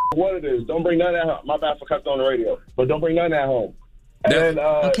 I don't give a what it is. Don't bring none of that home. My bad for cutting on the radio. But don't bring none of that home. And then,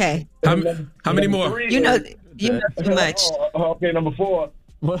 okay. How many more? You know too much. Okay, number four.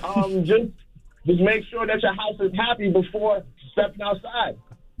 Just make sure that your house is happy before stepping outside.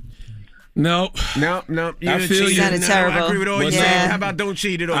 No. You I feel you. Sounded terrible. I agree with all you saying. How about don't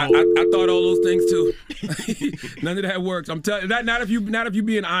cheat at all? I thought all those things too. None of that works. I'm telling you, not if you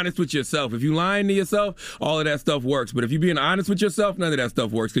being honest with yourself. If you lying to yourself, all of that stuff works. But if you being honest with yourself, none of that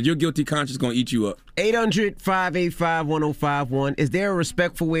stuff works because your guilty conscience gonna eat you up. 800-585-1051. Is there a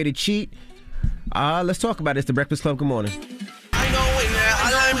respectful way to cheat? Let's talk about it. It's the Breakfast Club. Good morning.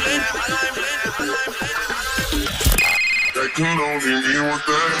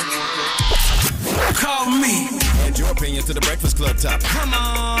 Call me. Add your opinion to the Breakfast Club topic. Come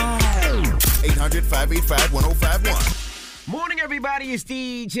on. 800-585-1051. Morning, everybody. It's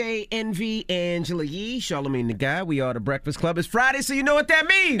DJ Envy, Angela Yee, Charlamagne the Guy. We are the Breakfast Club. It's Friday, so you know what that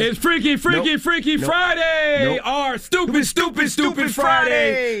means. It's Freaky Friday. Our stupid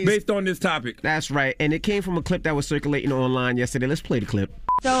Friday. Based on this topic. That's right. And it came from a clip that was circulating online yesterday. Let's play the clip.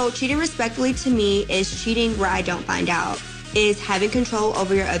 So cheating respectfully to me is cheating where I don't find out, is having control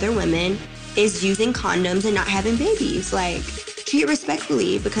over your other women, is using condoms and not having babies. Like, Cheat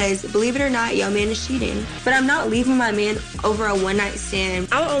respectfully, because believe it or not, your man is cheating. But I'm not leaving my man over a one-night stand.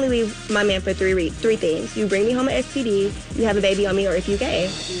 I will only leave my man for three things. You bring me home an STD, you have a baby on me, or if you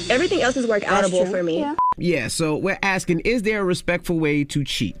gay. Everything else is work outable for me. Yeah, so we're asking, is there a respectful way to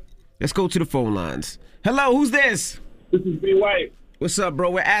cheat? Let's go to the phone lines. Hello, who's this? This is B. White. What's up,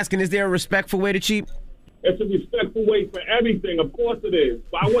 bro? We're asking, is there a respectful way to cheat? It's a respectful way for everything. Of course it is.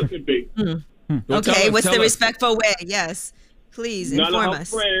 Why wouldn't it be? Okay, what's the respectful way? Yes. Please inform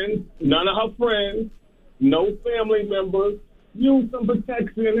us. None of her friends, no family members. Use some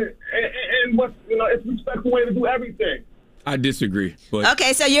protection, and what's it's a respectful way to do everything. I disagree. But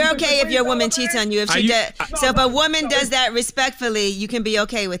Okay, so you're okay if your woman cheats on you. So if a woman does that respectfully, you can be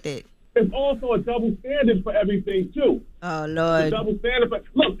okay with it. It's also a double standard for everything too. Oh Lord! It's a double standard for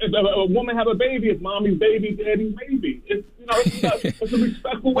if a woman have a baby, it's mommy's baby, daddy's baby. It's a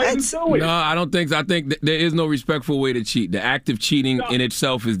respectful way to do it. No, I don't think so. I think there is no respectful way to cheat. The act of cheating in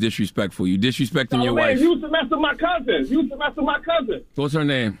itself is disrespectful. You disrespecting your wife. You used to mess with my cousin. What's her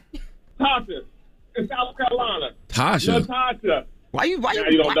name? Tasha in South Carolina. Tasha. Natasha. Why you don't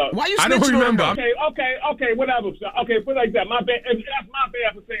know. Why you I don't remember. Okay, whatever. Okay, put it like that. My bad. That's my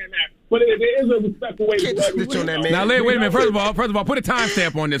bad for saying that. But there is a respectful way to do it. Now, wait a minute. First of all, put a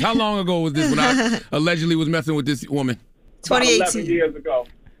timestamp on this. How long ago was this when I allegedly was messing with this woman? 2018. 11 years ago.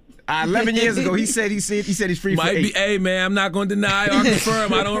 11 years ago, he said he's free for 8. Hey, man, I'm not going to deny or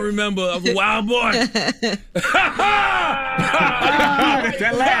confirm. I don't remember. I was a wild boy.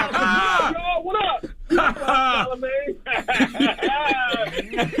 That laugh. Yo, what up?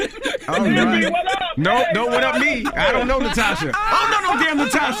 All right. No, what up me? I don't know Natasha. I don't know no damn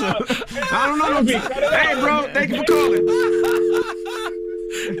Natasha. I don't know no. Hey, bro, thank you for calling.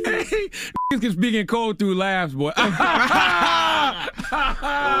 Hey, niggas can speak in code through laughs, boy.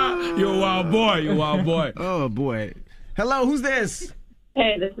 You're a wild boy. Oh, boy. Hello, who's this?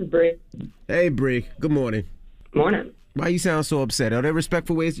 Hey, this is Bree. Hey, Bree. Good morning. Morning. Why you sound so upset? Are there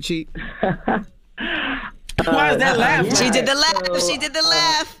respectful ways to cheat? Why is that laugh? She did the laugh. She did the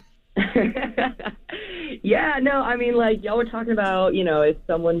laugh. Yeah, no, I mean, like, y'all were talking about, if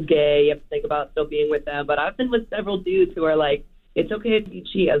someone's gay, you have to think about still being with them. But I've been with several dudes who are like, it's okay if you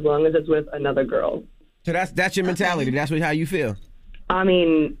cheat as long as it's with another girl. So that's your mentality. That's how you feel. I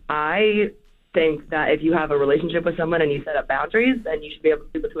mean, I think that if you have a relationship with someone and you set up boundaries, then you should be able to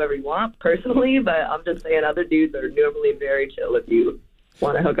sleep with whoever you want, personally. But I'm just saying other dudes are normally very chill if you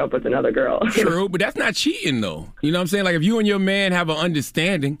want to hook up with another girl. True, but that's not cheating, though. You know what I'm saying? Like, if you and your man have an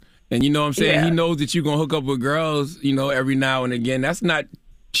understanding, and you know what I'm saying, he knows that you're going to hook up with girls, every now and again, that's not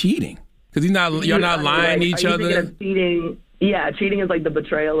cheating. Because you're not lying to each other. Cheating? Yeah, cheating is like the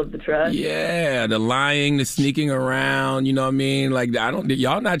betrayal of the trust. Yeah, the lying, the sneaking around, you know what I mean? Like,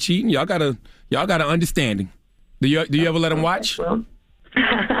 y'all not cheating. Y'all got an understanding. Do you ever let them watch? Well.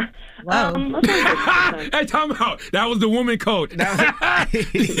 Wow. Hey, time out. That was the woman code.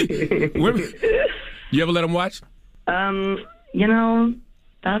 Women, you ever let them watch?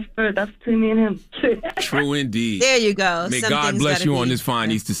 That's between me and him. True indeed. There you go. May God bless you on this fine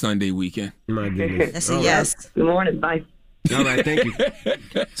Easter Sunday weekend. My goodness. That's a yes. Good morning. Bye. All right, thank you.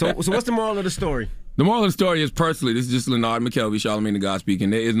 So what's the moral of the story? The moral of the story is, personally, this is just Leonard McKelvey, Charlamagne the God speaking.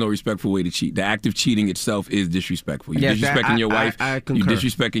 There is no respectful way to cheat. The act of cheating itself is disrespectful. You're disrespecting your wife. I you're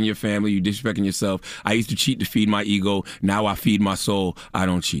disrespecting your family. You're disrespecting yourself. I used to cheat to feed my ego. Now I feed my soul. I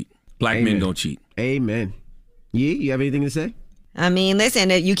don't cheat. Black men don't cheat. Amen. Yee, you have anything to say? I mean, listen,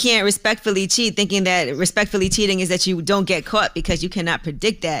 you can't respectfully cheat thinking that respectfully cheating is that you don't get caught, because you cannot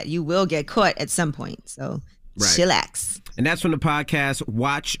predict that. You will get caught at some point. So chillax. And that's from the podcast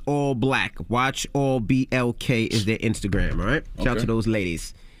Watch All Black. Watch All BLK is their Instagram, all right? Shout out to those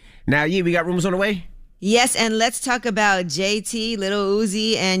ladies. Now, we got rumors on the way? Yes, and let's talk about JT, Little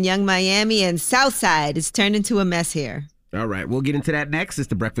Uzi, and Young Miami, and Southside. It's turned into a mess here. All right, we'll get into that next. It's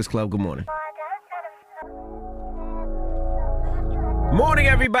The Breakfast Club. Good morning. Morning,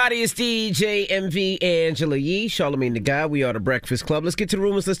 everybody. It's DJ MV, Angela Yee, Charlamagne the God. We are The Breakfast Club. Let's get to the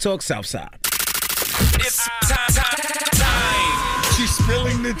rumors. Let's talk Southside. It's time. She's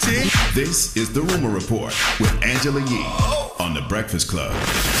spilling the tea. This is The Rumor Report with Angela Yee on The Breakfast Club.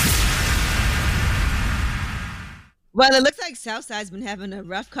 Well, it looks like Southside's been having a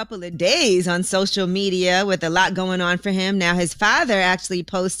rough couple of days on social media with a lot going on for him. Now, his father actually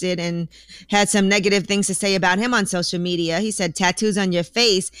posted and had some negative things to say about him on social media. He said, tattoos on your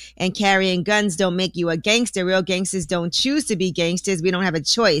face and carrying guns don't make you a gangster. Real gangsters don't choose to be gangsters. We don't have a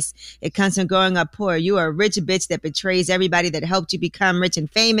choice. It comes from growing up poor. You are a rich bitch that betrays everybody that helped you become rich and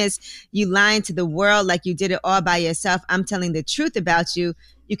famous. You lying to the world like you did it all by yourself. I'm telling the truth about you.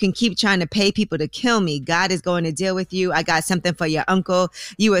 You can keep trying to pay people to kill me. God is going to deal with you. I got something for your uncle.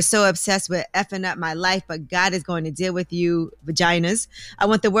 You were so obsessed with effing up my life, but God is going to deal with you, vaginas. I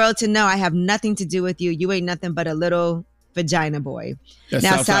want the world to know I have nothing to do with you. You ain't nothing but a little vagina boy. That's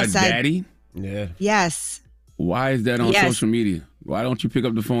now, Southside Daddy? Yeah. Yes. Why is that on social media? Why don't you pick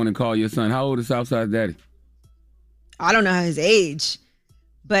up the phone and call your son? How old is Southside Daddy? I don't know his age,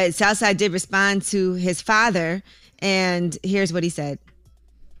 but Southside did respond to his father, and here's what he said.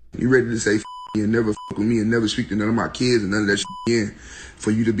 You ready to say you and never with me and never speak to none of my kids and none of that again for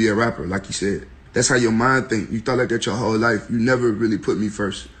you to be a rapper, like you said. That's how your mind think. You thought like that your whole life. You never really put me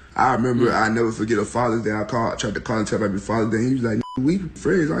first. I remember, I never forget a Father's Day. I tried to call and tell Happy Father's Day. He was like, we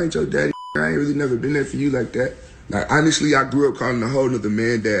friends. I ain't your daddy. I ain't really never been there for you like that. Like, honestly, I grew up calling a whole nother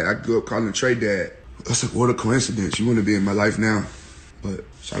man dad. I grew up calling Tjay dad. That's like, what a coincidence. You want to be in my life now. But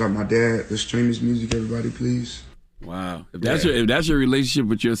shout out my dad. Let's stream his music, everybody, please. Wow. If that's your relationship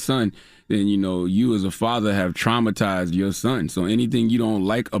with your son, then, you know, you as a father have traumatized your son. So anything you don't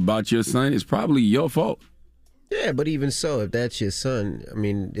like about your son is probably your fault. Yeah, but even so, if that's your son, I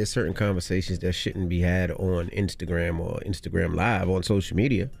mean, there's certain conversations that shouldn't be had on Instagram or Instagram Live on social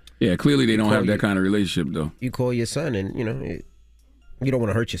media. Yeah, clearly they don't have that kind of relationship, though. You call your son and, you know, you don't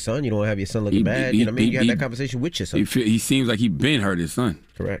want to hurt your son. You don't want to have your son looking bad. You know what I mean? You have that conversation with your son. He seems like he been hurt his son.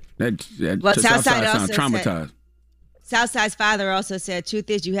 Correct. Well, Southside sounds traumatized. Southside's father also said, truth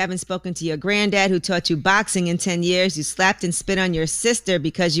is you haven't spoken to your granddad who taught you boxing in 10 years. You slapped and spit on your sister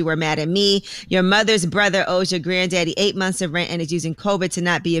because you were mad at me. Your mother's brother owes your granddaddy 8 months of rent and is using COVID to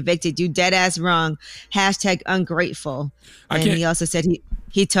not be evicted. You dead ass wrong. # ungrateful. And he also said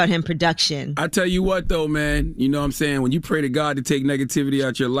he taught him production. I tell you what, though, man, you know what I'm saying? When you pray to God to take negativity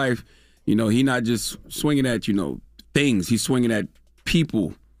out your life, you know, he not just swinging at, you know, things. He's swinging at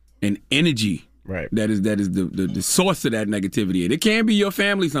people and energy. Right. That is the source of that negativity. And it can be your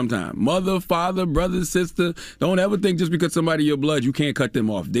family sometimes. Mother, father, brother, sister. Don't ever think just because somebody your blood, you can't cut them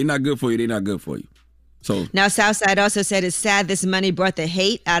off. They're not good for you. They're not good for you. So now Southside also said it's sad this money brought the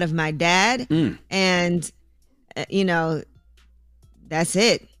hate out of my dad. And, you know, that's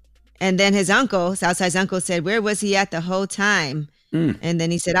it. And then his uncle, Southside's uncle, said, where was he at the whole time? And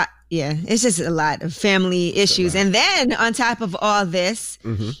then he said, yeah, it's just a lot of family issues. And then on top of all this,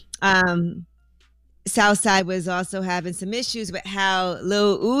 Southside was also having some issues with how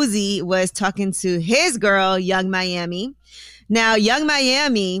Lil Uzi was talking to his girl, Young Miami. Now, Young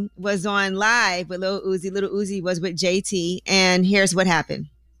Miami was on live with Lil Uzi. Lil Uzi was with JT, and here's what happened.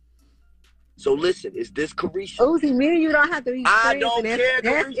 So listen, is this Carisha? Uzi, me and you don't have to be friends. I don't care,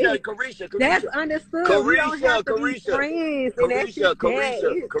 Carisha. That's understood. We don't have to be friends.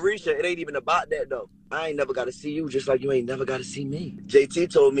 Carisha, it ain't even about that though. I ain't never got to see you just like you ain't never got to see me.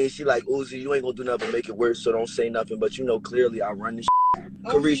 JT told me, she like, Uzi, you ain't gonna do nothing but make it worse, so don't say nothing. But you know clearly I run this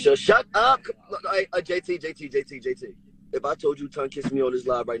Carisha, shut up. JT. If I told you tongue kiss me on this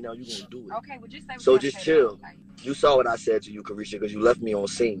live right now, you gonna do it. Okay, well just say. So just chill. You saw what I said to you, Carisha, because you left me on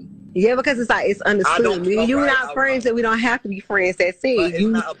scene. Yeah, because it's like it's understood. Me and you not friends, and we don't have to be friends. That's it. But it's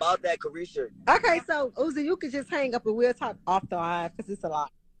not about that, Carisha. Okay, so Uzi, you could just hang up and we'll talk off the live because it's a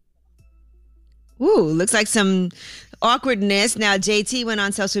lot. Ooh, looks like some awkwardness. Now, JT went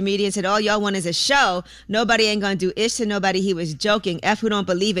on social media and said, all y'all want is a show. Nobody ain't going to do ish to nobody. He was joking. F who don't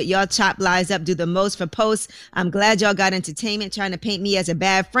believe it. Y'all chop lies up, do the most for posts. I'm glad y'all got entertainment trying to paint me as a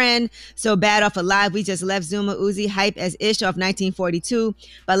bad friend. So bad off a live. We just left Zuma Uzi hype as ish off 1942.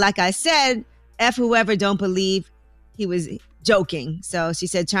 But like I said, F whoever don't believe he was joking. So she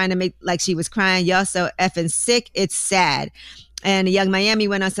said, trying to make like she was crying. Y'all so effing sick. It's sad. And Young Miami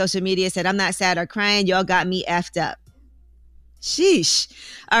went on social media and said, I'm not sad or crying. Y'all got me effed up. Sheesh.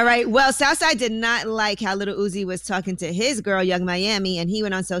 All right. Well, Southside did not like how Lil Uzi was talking to his girl, Young Miami, and he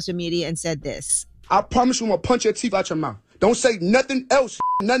went on social media and said this. I promise you I'm going to punch your teeth out your mouth. Don't say nothing else.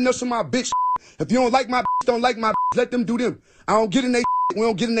 Nothing else to my bitch. If you don't like my bitch, don't like my bitch. Let them do them. I don't get in they we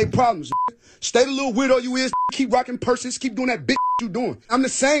don't get in they problems. Stay the little weirdo you is. Keep rocking purses. Keep doing that bitch you doing. I'm the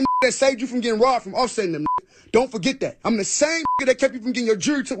same that saved you from getting robbed from offsetting them. Don't forget that. I'm the same that kept you from getting your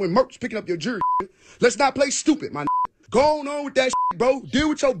jury took when Merck's picking up your jury. Let's not play stupid, my Go on with that bro. Deal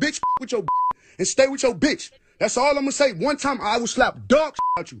with your bitch with your and stay with your bitch. That's all I'm gonna say. One time I will slap dog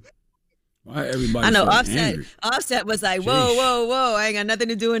out you. Why everybody? I know so Offset. angry? Offset was like, whoa. I ain't got nothing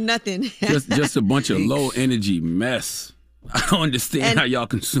to do with nothing. just a bunch of low energy mess. I don't understand how y'all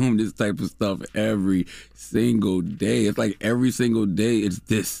consume this type of stuff every single day. It's like every single day it's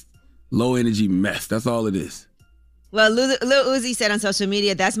this low energy mess. That's all it is. Well, Lil Uzi said on social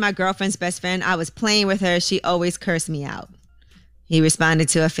media, that's my girlfriend's best friend. I was playing with her. She always cursed me out. He responded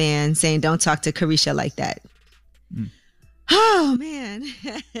to a fan saying, don't talk to Carisha like that. Oh, man.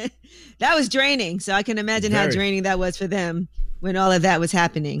 That was draining. So I can imagine how draining that was for them when all of that was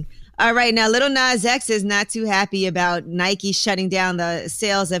happening. All right, now Lil Nas X is not too happy about Nike shutting down the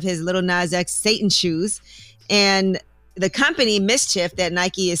sales of his Lil Nas X Satan shoes. And the company Mischief that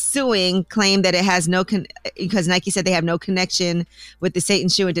Nike is suing claimed that it has because Nike said they have no connection with the Satan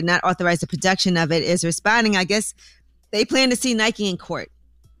shoe and did not authorize the production of it, is responding. I guess they plan to see Nike in court,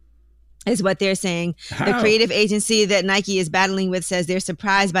 is what they're saying. How? The creative agency that Nike is battling with says they're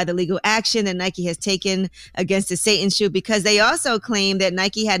surprised by the legal action that Nike has taken against the Satan shoe, because they also claim that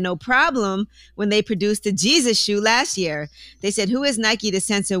Nike had no problem when they produced the Jesus shoe last year. They said, who is Nike to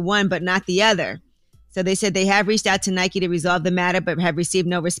censor one but not the other? So they said they have reached out to Nike to resolve the matter, but have received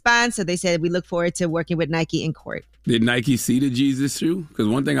no response. So they said, we look forward to working with Nike in court. Did Nike see the Jesus shoe? Because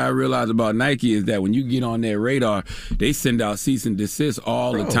one thing I realized about Nike is that when you get on their radar, they send out cease and desist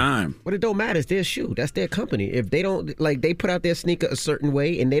all the time. But it don't matter. It's their shoe. That's their company. If they don't, they put out their sneaker a certain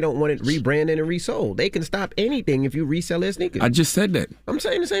way and they don't want it rebranded and resold, they can stop anything if you resell their sneakers. I just said that. I'm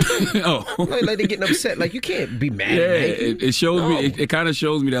saying the same thing. Like they're getting upset. Like, you can't be mad at Nike. It shows me. It kind of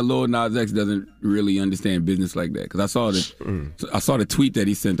shows me that Lil Nas X doesn't really understand business like that. Because I saw the tweet that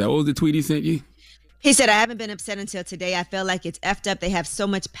he sent. What was the tweet he sent you? He said, I haven't been upset until today. I feel like it's effed up. They have so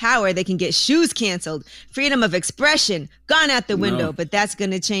much power. They can get shoes canceled. Freedom of expression gone out the window, but that's going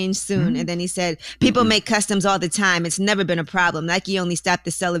to change soon. Mm-hmm. And then he said, people make customs all the time. It's never been a problem. Nike only stopped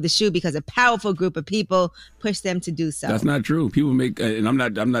the sale of the shoe because a powerful group of people pushed them to do so. That's not true. People make, and I'm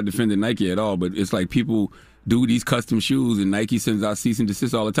not defending Nike at all, but it's like people do these custom shoes and Nike sends out cease and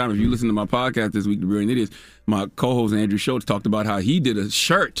desist all the time. If you listen to my podcast this week, The Brilliant Idiots, my co-host Andrew Schultz talked about how he did a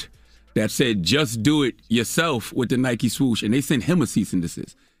shirt that said, just do it yourself with the Nike swoosh, and they sent him a cease and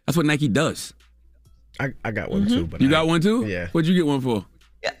desist. That's what Nike does. I got one too. But you got one too? Yeah. What'd you get one for?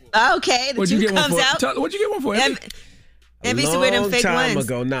 Okay, the two comes out. What'd you get one for? Let me see where them fake ones.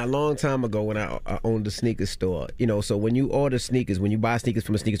 A long time ago when I owned a sneaker store, so when you order sneakers, when you buy sneakers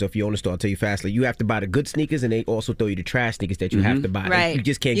from a sneaker store, if you own a store, I'll tell you fastly, you have to buy the good sneakers and they also throw you the trash sneakers that you have to buy. Right. You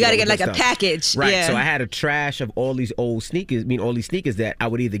just can't You got to get like stuff. a package. Right. Yeah. So I had a trash of all these old sneakers, all these sneakers that I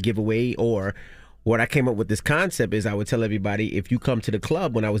would either give away, or what I came up with this concept is I would tell everybody, if you come to the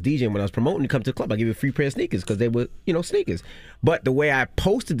club, when I was DJing, when I was promoting, you come to the club, I give you a free pair of sneakers because they were, sneakers. But the way I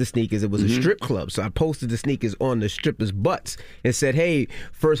posted the sneakers, it was a strip club. So I posted the sneakers on the strippers' butts and said, hey,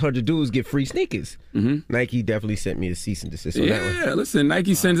 first 100 dudes get free sneakers. Nike definitely sent me a cease and desist on that one. Yeah, listen,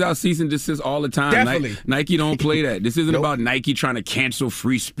 Nike sends out cease and desist all the time. Definitely. Nike don't play that. This isn't about Nike trying to cancel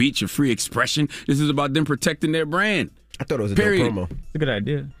free speech or free expression. This is about them protecting their brand. I thought it was a dope promo. It's a good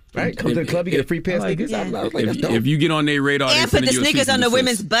idea. Right? Come to the club, you get a free pair of sneakers. I was like, that's dope. If you get on their radar, and put the sneakers on the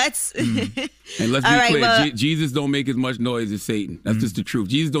women's butts. And let's be clear, Jesus don't make as much noise as Satan. That's just the truth.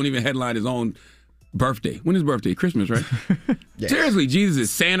 Jesus don't even headline his own birthday. When is birthday? Christmas, right? Seriously, Jesus is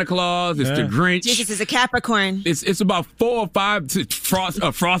Santa Claus. It's the Grinch. Jesus is a Capricorn. It's about 4 or 5.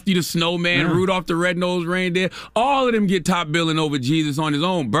 Frosty the Snowman, Rudolph the Red-Nosed Reindeer. All of them get top billing over Jesus on his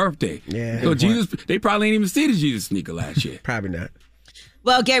own birthday. Yeah. So Jesus, they probably ain't even see the Jesus sneaker last year. Probably not.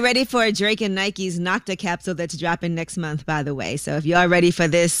 Well, get ready for Drake and Nike's Nocta capsule that's dropping next month, by the way. So if y'all ready for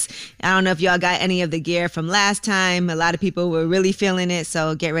this, I don't know if y'all got any of the gear from last time. A lot of people were really feeling it,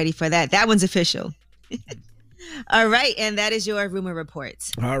 so get ready for that. That one's official. All right, and that is your rumor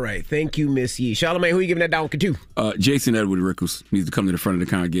reports. All right, thank you, Miss Yee. Charlamagne, who you giving that donkey to? Jason Edward Rickles needs to come to the front of the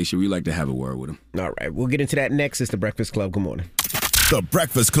congregation. We like to have a word with him. All right, we'll get into that next. It's The Breakfast Club. Good morning. The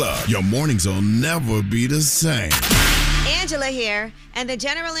Breakfast Club. Your mornings will never be the same. Angela here, and the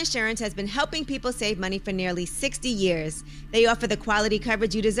General Insurance has been helping people save money for nearly 60 years. They offer the quality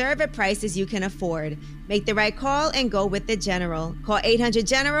coverage you deserve at prices you can afford. Make the right call and go with the General. Call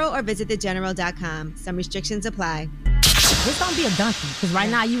 800-GENERAL or visit thegeneral.com. Some restrictions apply. This don't be a donkey, because right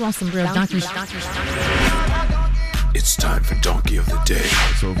now you want some real donkey. It's time for Donkey of the Day.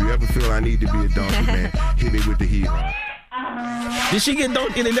 So if you ever feel I need to be a donkey, man, hit me with the heel. Did she get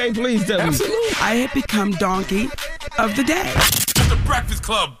donkey today? Please tell me. Absolutely. I have become Donkey of the Day. The Breakfast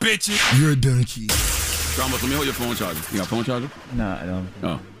Club, bitches. You're a donkey. Ramos, let me hold your phone charger. You got a phone charger? No, I don't.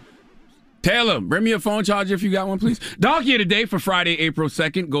 Oh. Taylor, bring me a phone charger if you got one, please. Donkey of the Day for Friday, April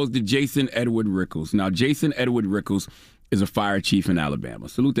 2nd goes to Jason Edward Rickles. Now, Jason Edward Rickles is a fire chief in Alabama.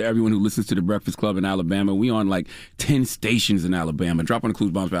 Salute to everyone who listens to the Breakfast Club in Alabama. We on like 10 stations in Alabama. Drop on the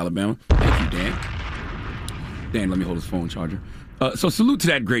clues bombs for Alabama. Thank you, Dan. Dan, let me hold his phone charger. So salute to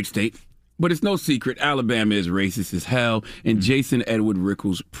that great state. But it's no secret, Alabama is racist as hell, and Jason Edward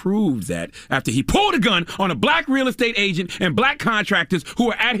Rickles proved that after he pulled a gun on a black real estate agent and black contractors who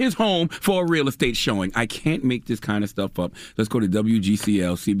were at his home for a real estate showing. I can't make this kind of stuff up. Let's go to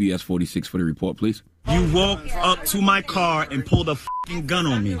WGCL, CBS 46 for the report, please. You walked up to my car and pulled a f***ing gun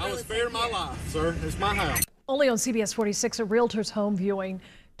on me. I was sparing my life, sir. It's my house. Only on CBS 46, a realtor's home viewing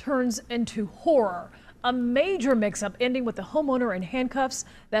turns into horror. A major mix-up ending with the homeowner in handcuffs.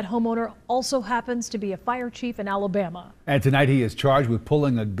 That homeowner also happens to be a fire chief in Alabama. And tonight he is charged with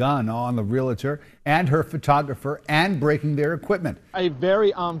pulling a gun on the realtor and her photographer and breaking their equipment. A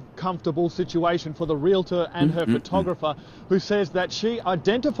very uncomfortable situation for the realtor and her photographer, who says that she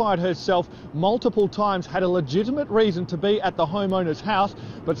identified herself multiple times, had a legitimate reason to be at the homeowner's house,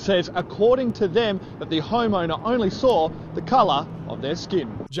 but says, according to them, that the homeowner only saw the color of their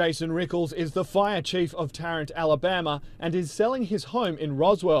skin. Jason Rickles is the fire chief of Tarrant, Alabama, and is selling his home in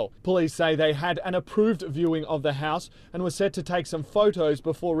Roswell. Police say they had an approved viewing of the house and were set to take some photos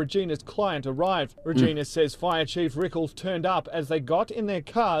before Regina's client arrived. Regina says Fire Chief Rickles turned up as they got in their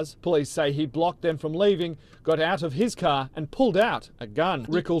cars. Police say he blocked them from leaving, got out of his car and pulled out a gun.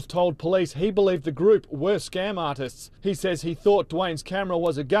 Rickles told police he believed the group were scam artists. He says he thought Dwayne's camera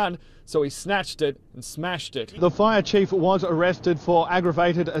was a gun, so he snatched it and smashed it. The fire chief was arrested for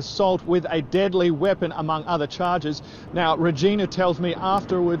aggravated assault with a deadly weapon, among other charges. Now, Regina tells me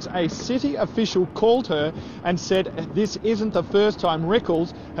afterwards a city official called her and said this isn't the first time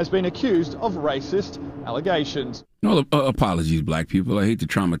Rickles has been accused of racist allegations. No, apologies, black people. I hate to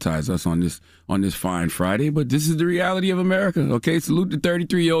traumatize us on this fine Friday, but this is the reality of America, okay? Salute the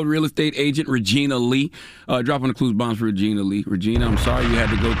 33-year-old real estate agent, Regina Lee. Dropping the clues bombs for Regina Lee. Regina, I'm sorry you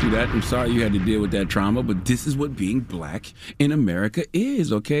had to go through that. I'm sorry you had to deal with that trauma, but this is what being black in America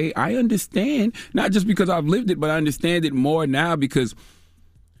is, okay? I understand, not just because I've lived it, but I understand it more now because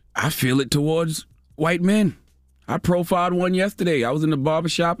I feel it towards white men. I profiled one yesterday. I was in the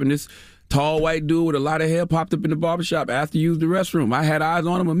barbershop and this tall white dude with a lot of hair popped up in the barbershop, asked to use the restroom. I had eyes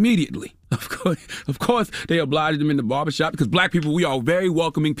on him immediately. Of course, they obliged him in the barbershop because black people, we are very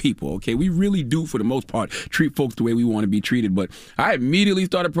welcoming people, okay? We really do, for the most part, treat folks the way we want to be treated. But I immediately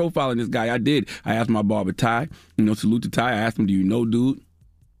started profiling this guy. I did. I asked my barber, Tjay, salute to Tjay. I asked him, do you know, dude?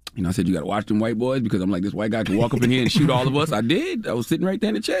 I said, you got to watch them white boys because I'm like, this white guy can walk up in here and shoot all of us. I did. I was sitting right there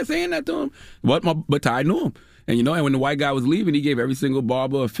in the chair saying that to him. But Tjay knew him. And, and when the white guy was leaving, he gave every single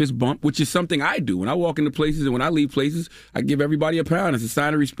barber a fist bump, which is something I do. When I walk into places and when I leave places, I give everybody a pound. It's a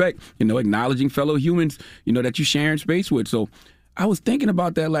sign of respect, acknowledging fellow humans, that you're sharing space with. So I was thinking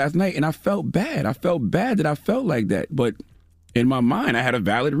about that last night, and I felt bad. I felt bad that I felt like that. But in my mind, I had a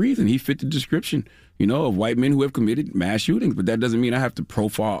valid reason. He fit the description, of white men who have committed mass shootings. But that doesn't mean I have to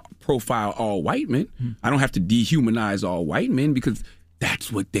profile all white men. I don't have to dehumanize all white men because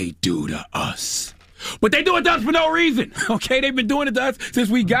that's what they do to us. But they do it to us for no reason, okay? They've been doing it to us since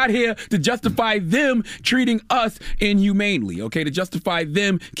we got here to justify them treating us inhumanely, okay? To justify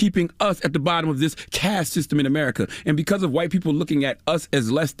them keeping us at the bottom of this caste system in America. And because of white people looking at us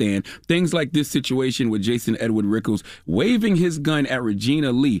as less than, things like this situation with Jason Edward Rickles waving his gun at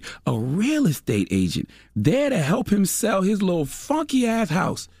Regina Lee, a real estate agent, there to help him sell his little funky-ass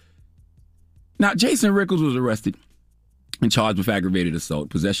house. Now, Jason Rickles was arrested and charged with aggravated assault,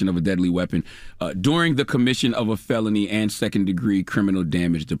 possession of a deadly weapon, during the commission of a felony and second-degree criminal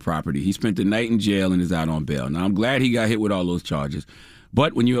damage to property. He spent the night in jail and is out on bail. Now, I'm glad he got hit with all those charges.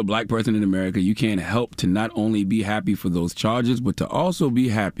 But when you're a black person in America, you can't help to not only be happy for those charges, but to also be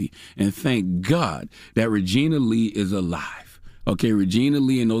happy and thank God that Regina Lee is alive. Okay, Regina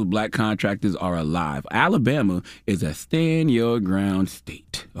Lee and those black contractors are alive. Alabama is a stand-your-ground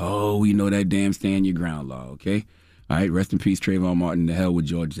state. Oh, we know that damn stand-your-ground law, okay? All right, rest in peace, Trayvon Martin, the hell with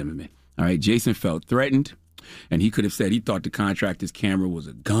George Zimmerman. All right, Jason felt threatened, and he could have said he thought the contractor's camera was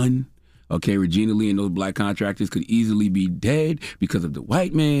a gun. Okay, Regina Lee and those black contractors could easily be dead because of the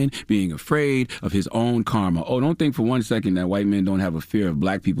white man being afraid of his own karma. Oh, don't think for one second that white men don't have a fear of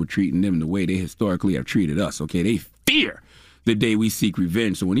black people treating them the way they historically have treated us, okay? They fear the day we seek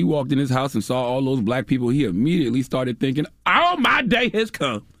revenge. So when he walked in his house and saw all those black people, he immediately started thinking, oh, my day has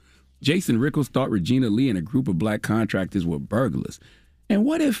come. Jason Rickles thought Regina Lee and a group of black contractors were burglars. And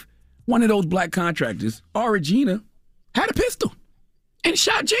what if one of those black contractors, or Regina, had a pistol and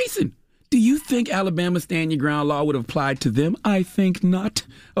shot Jason? Do you think Alabama's stand-your-ground law would have applied to them? I think not.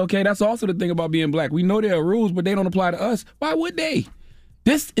 Okay, that's also the thing about being black. We know there are rules, but they don't apply to us. Why would they?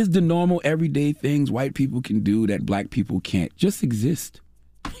 This is the normal, everyday things white people can do that black people can't. Just exist.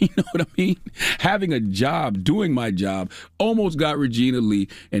 You know what I mean? Having a job, doing my job, almost got Regina Lee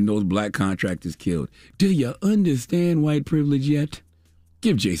and those black contractors killed. Do you understand white privilege yet?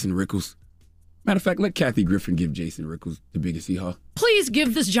 Give Jason Rickles Matter of fact, let Kathy Griffin give Jason Rickles the biggest hee-haw. Please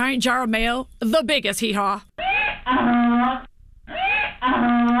give this giant jar of mayo the biggest hee-haw.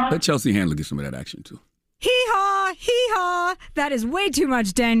 Let Chelsea Handler get some of that action, too. Hee-haw, hee-haw. That is way too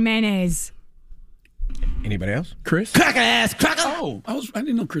much Dan mayonnaise. Anybody else? Chris? Cracker ass, cracker. Oh, I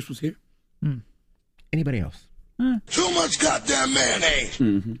didn't know Chris was here. Anybody else? Too much goddamn mayonnaise.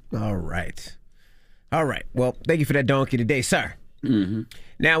 Mm-hmm. All right. Well, thank you for that donkey today, sir. Mm-hmm.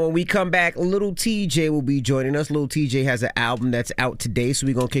 Now, when we come back, Little Tjay will be joining us. Little Tjay has an album that's out today, so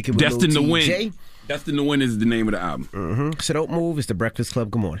we're going to kick it with Destined Little to Tjay. Win. Destined to Win is the name of the album. Mm-hmm. So don't move. It's The Breakfast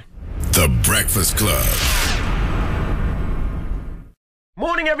Club. Good morning. The Breakfast Club.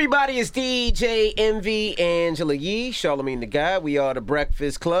 Morning, everybody. It's DJ MV, Angela Yee, Charlamagne the Guy. We are The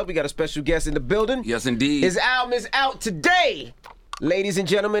Breakfast Club. We got a special guest in the building. Yes, indeed. His album is out today. Ladies and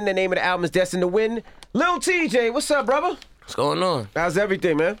gentlemen, the name of the album is Destined to Win. Lil Tjay, what's up, brother? What's going on? How's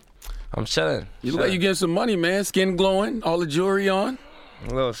everything, man? I'm chilling. You look like you getting some money, man. Skin glowing, all the jewelry on.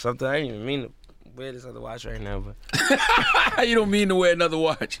 A little something. I didn't even mean to wear this other watch right now, but you don't mean to wear another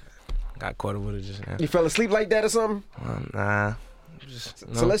watch. Got caught up with it just now. You fell asleep like that or something? Nah.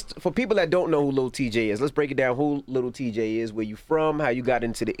 So for people that don't know who Lil Tjay is, let's break it down who Little Tjay is, where you from, how you got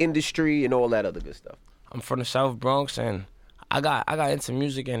into the industry, and all that other good stuff. I'm from the South Bronx, and I got into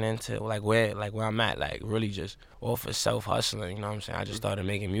music and into where I'm at, really just off of self-hustling, you know what I'm saying? I just started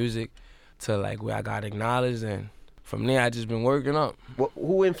making music to where I got acknowledged, and from there I just been working up.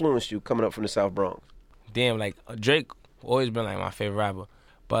 Who influenced you coming up from the South Bronx? Damn, Drake always been my favorite rapper.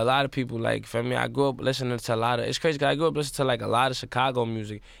 But a lot of people, feel me, I grew up listening to a lot of, it's crazy because I grew up listening to a lot of Chicago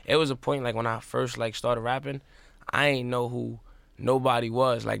music. It was a point when I first started rapping, I ain't know who nobody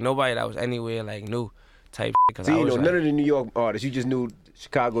was. Nobody that was anywhere new type shit. So you know none of the New York artists, you just knew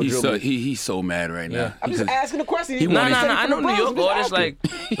Chicago drill. He's so mad right now. I'm just asking a question. Nah, I know New York artists,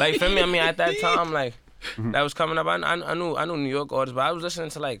 feel me, I mean, at that time, that was coming up, I knew New York artists, but I was listening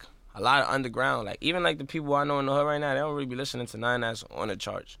to a lot of underground, even the people I know in the hood right now, they don't really be listening to none that's on the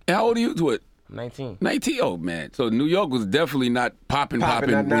charts. And how old are you to it? 19. 19? Oh, man. So New York was definitely not popping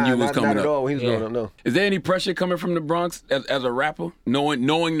when you was coming not up. At all. He was going up, no. Is there any pressure coming from the Bronx as a rapper?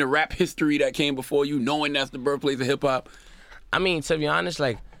 Knowing the rap history that came before you, knowing that's the birthplace of hip-hop? I mean, to be honest,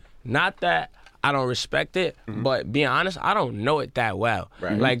 not that I don't respect it, but being honest, I don't know it that well.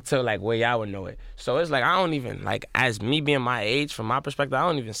 Right. To where y'all would know it. So it's I don't even, as me being my age, from my perspective, I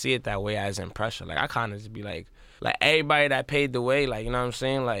don't even see it that way as in pressure. I kind of just be everybody that paid the way, you know what I'm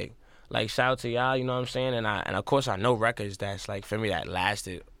saying? Shout out to y'all, you know what I'm saying? And of course I know records that's for me that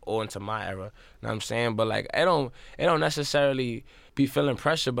lasted all into my era, you know what I'm saying? But it don't necessarily be feeling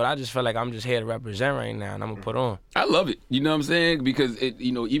pressure, but I just feel I'm just here to represent right now and I'm gonna put on. I love it, you know what I'm saying? Because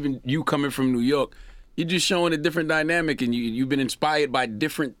even you coming from New York, you're just showing a different dynamic and you've been inspired by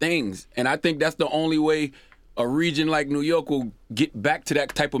different things. And I think that's the only way a region like New York will get back to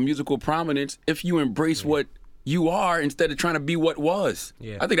that type of musical prominence if you embrace what you are instead of trying to be what was.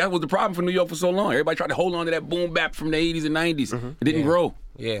 Yeah. I think that was the problem for New York for so long. Everybody tried to hold on to that boom bap from the 80s and 90s. It didn't grow.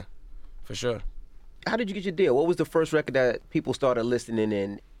 Yeah, for sure. How did you get your deal? What was the first record that people started listening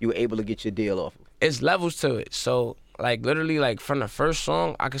and you were able to get your deal off of? It's levels to it. So, literally, from the first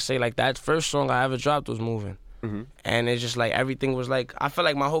song, I could say, that first song I ever dropped was Moving. And it's just, everything was, I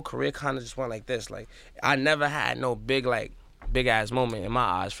feel my whole career kind of just went like this. I never had no big-ass moment in my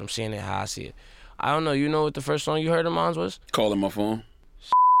eyes from seeing it how I see it. I don't know, you know what the first song you heard of mine was? Calling my phone.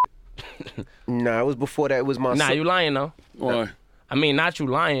 Nah, it was before that. It was my Nah, you lying, though. Why? I mean, not you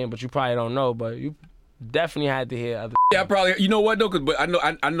lying, but you probably don't know, but you definitely had to hear other. Yeah, probably. You know what though? But I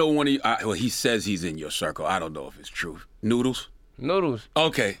know one of you. Well, he says he's in your circle. I don't know if it's true. Noodles.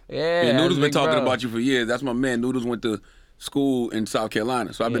 Okay. Yeah. Noodles been talking about you for years. That's my man. Noodles went to school in South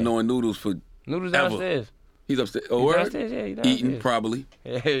Carolina, so I've been knowing Noodles for Noodles ever. Downstairs. He's upstairs. He's downstairs, yeah, he's downstairs. Eating probably.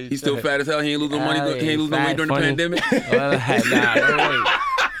 Yeah, he's still fat as hell. He ain't losing money. He ain't losing no weight during the pandemic.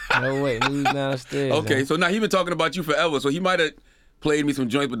 No way. Noodles downstairs. Okay, man. so now he been talking about you forever. So he might have played me some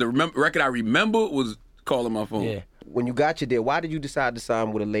joints, but the record I remember was Calling My Phone. Yeah. When you got your deal, why did you decide to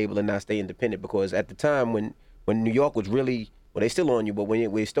sign with a label and not stay independent? Because at the time when New York was really, well, they still on you, but when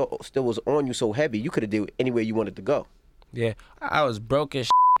it still was on you so heavy, you could have did anywhere you wanted to go. Yeah, I was broke as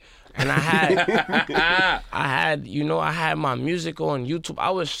and I had my music on YouTube. I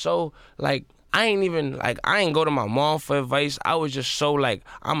was so I ain't go to my mom for advice. I was just so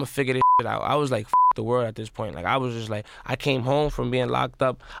I'ma figure this shit out. I was f the world at this point. I was just I came home from being locked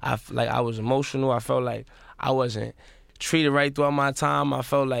up. I was emotional. I felt I wasn't treated right throughout my time. I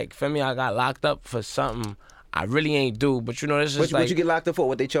felt I got locked up for something I really ain't do. But this is what you get locked up for?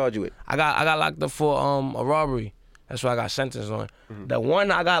 What they charge you with? I got locked up for a robbery. That's what I got sentenced on. The one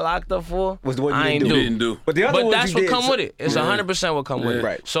I got locked up for was the one I ain't didn't do. But the other ones that's you what did, come so- with it. It's 100% what come with it.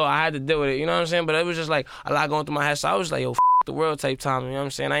 Right. So I had to deal with it. You know what I'm saying? But it was just like a lot going through my head. So I was like, yo, the world type time. You know what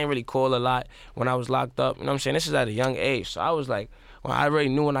I'm saying? I ain't really call a lot when I was locked up. You know what I'm saying? This is at a young age. So I was like, well, I already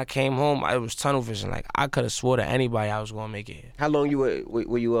knew when I came home, I was tunnel vision. Like I could have swore to anybody I was gonna make it here. How long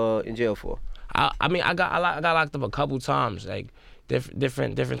were you in jail for? I mean, I got locked up a couple times, like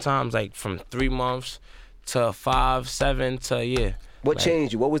different times, like from 3 months to 5, 7 to a year. What Like,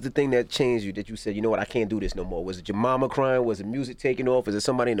 changed you? What was the thing that changed you that you said, you know what, I can't do this no more? Was it your mama crying? Was it music taking off? Was it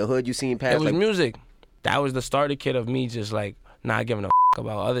somebody in the hood you seen pass? It was music. That was the starter kit of me just like not giving a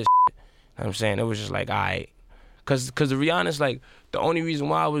about other shit. You know what I'm saying? It was just like, all right. Cause to be honest, like the only reason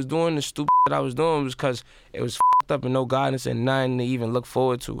why I was doing the stupid shit I was doing was cause it was up and no guidance and nothing to even look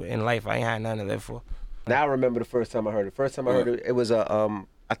forward to in life. I ain't had nothing to live for. Now I remember the first time I heard it. First time I heard it, it was I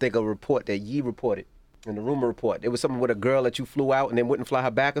think a report that Ye reported, in the rumor report. It was something with a girl that you flew out and then wouldn't fly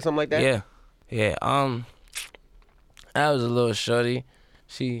her back or something like that? Yeah. That was a little shorty.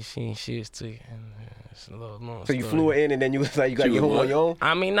 She was too. It's a little long So you story. flew her in and then you was like, you gotta get home on your own?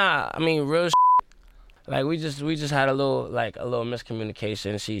 I mean, nah. I mean, real like we just had a little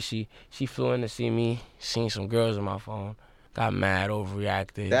miscommunication. She flew in to see me, seen some girls on my phone, got mad,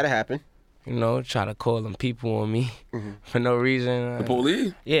 overreacted. That'll happen. You know, try to call them people on me for no reason. The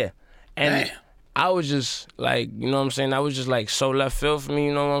police? Yeah. And Damn. I was just like, you know what I'm saying? That was just like so left field for me,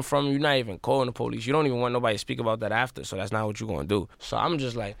 you know where I'm from? You're not even calling the police. You don't even want nobody to speak about that after, so that's not what you're gonna do. So I'm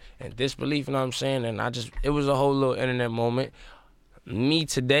just like in disbelief, you know what I'm saying? And it was a whole little internet moment. Me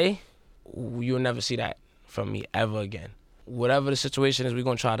today, you'll never see that from me ever again. Whatever the situation is, we're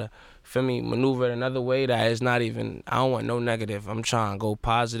gonna try to, feel me, maneuver it another way that is not even, I don't want no negative. I'm trying to go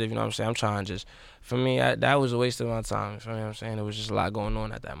positive, you know what I'm saying? I'm trying to just, for me, that was a waste of my time, you feel me what I'm saying? There was just a lot going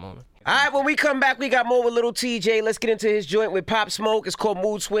on at that moment. All right, when we come back, we got more with little Tjay. Let's get into his joint with Pop Smoke. It's called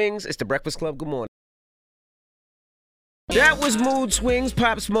Mood Swings. It's the Breakfast Club. Good morning. That was Mood Swings,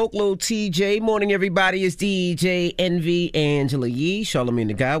 Pop Smoke, little Tjay. Morning, everybody. It's DJ, Envy, Angela Yee, Charlamagne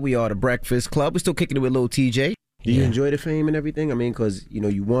the Guy. We are the Breakfast Club. We're still kicking it with little Tjay. Do you enjoy the fame and everything? I mean, because, you know,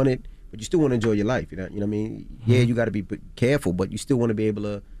 you want it, but you still want to enjoy your life. You know what I mean? Yeah, you got to be careful, but you still want to be able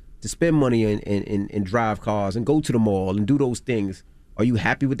to spend money and drive cars and go to the mall and do those things. Are you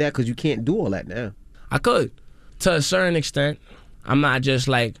happy with that? Because you can't do all that now. I could, to a certain extent. I'm not just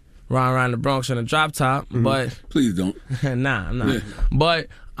like riding around the Bronx in a drop top, but please don't. Nah, I'm not. Yeah. But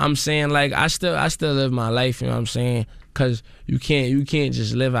I'm saying like I still live my life. You know what I'm saying? Cause you can't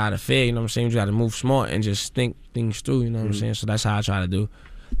just live out of fear. You know what I'm saying? You got to move smart and just think things through. You know what I'm saying? So that's how I try to do.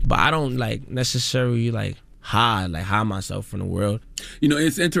 But I don't like necessarily like hide myself from the world. You know,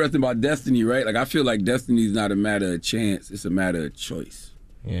 it's interesting about destiny, right? Like I feel like destiny is not a matter of chance; it's a matter of choice.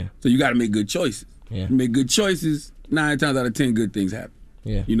 Yeah. So you got to make good choices. Yeah. You make good choices, 9 times out of 10, good things happen.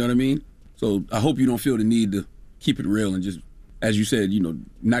 Yeah. You know what I mean? So I hope you don't feel the need to keep it real and just, as you said, you know,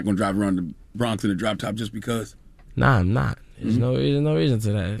 not gonna drive around the Bronx in a drop top just because. Nah, I'm not. There's no reason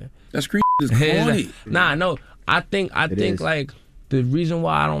to that. That's creepy. It's corny. Nah, no. I think like the reason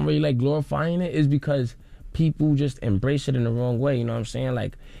why I don't really like glorifying it is because people just embrace it in the wrong way. You know what I'm saying?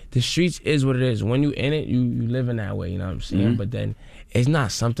 Like the streets is what it is. When you in it, you live in that way. You know what I'm saying? But then it's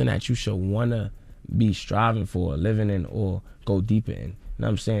not something that you should wanna be striving for, living in, or go deeper in. You know what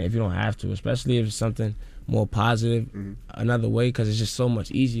I'm saying? If you don't have to, especially if it's something more positive, another way, because it's just so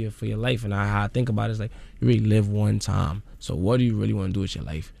much easier for your life. And how I think about it is like, you really live one time. So what do you really want to do with your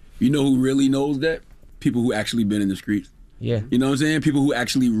life? You know who really knows that? People who actually been in the streets. Yeah. You know what I'm saying? People who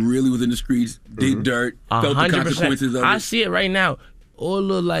actually really was in the streets, did dirt, felt the 100%. consequences of it. I see it right now. All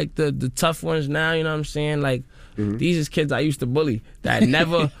the like the tough ones now, you know what I'm saying? Like these is kids I used to bully that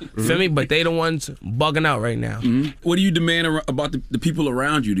never feel me, but they the ones bugging out right now. What do you demand about the people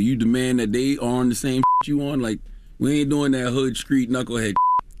around you? Do you demand that they are on the same you on? Like, we ain't doing that hood street knucklehead.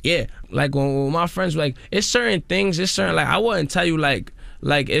 Yeah, like when my friends like, it's certain things, it's certain like I wouldn't tell you like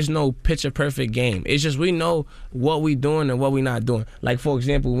it's no picture perfect game. It's just we know what we doing and what we not doing. Like for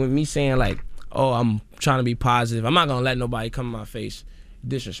example, with me saying like, oh, I'm trying to be positive, I'm not gonna let nobody come in my face,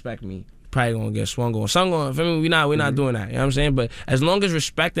 disrespect me. Probably gonna get swung on. Some going, for me, we not doing that. You know what I'm saying? But as long as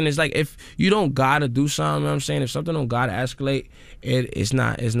respecting, it's like if you don't gotta do something, you know what I'm saying? If something don't gotta escalate, it's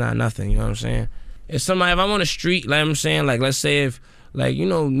not nothing, you know what I'm saying? If I'm on the street, like I'm saying, like let's say if like, you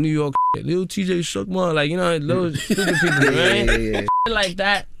know, New York little Tjay suck more, like, you know, little stupid people, right? Like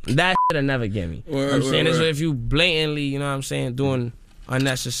that shit'll never get me. You know what I'm saying? So if you blatantly, you know what I'm saying, doing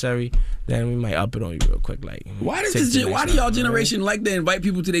unnecessary, then we might up it on you real quick. Like, why do y'all generation like to invite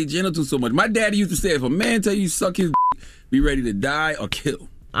people to their genitals so much? My daddy used to say, if a man tell you suck his be ready to die or kill.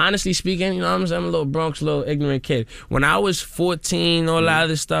 honestly speaking, you know what I'm saying? I'm a little Bronx, little ignorant kid. When I was 14, all that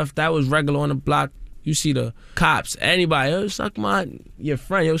other stuff, that was regular on the block. You see the cops, anybody, yo, suck my, your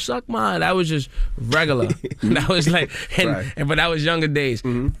friend, yo, suck my. That was just regular. That was like, but that was younger days.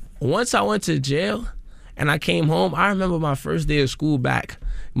 Once I went to jail and I came home, I remember my first day of school back.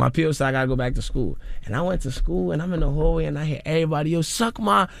 My PO said I gotta go back to school. And I went to school and I'm in the hallway and I hear everybody, yo, suck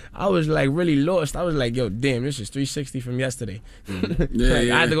my. I was like really lost. I was like, yo, damn, this is 360 from yesterday. I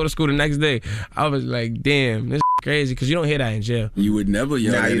had to go to school the next day. I was like, damn, this is crazy, because you don't hear that in jail. You would never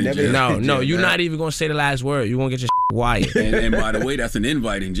yell that in jail. No, you're not even gonna say the last word. You're gonna get your wired. And by the way, that's an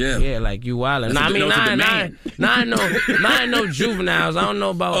invite in jail. Yeah, like you wildin'. Nah, I mean, not no juveniles. I don't know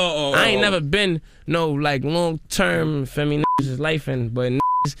about. I ain't never been no like long term. Feel me, niggas is lifing, but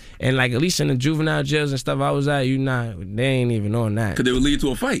and like at least in the juvenile jails and stuff I was at, they ain't even on that. Cause they would lead to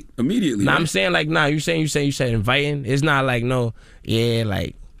a fight immediately. Nah, right? I'm saying like you said inviting. It's not like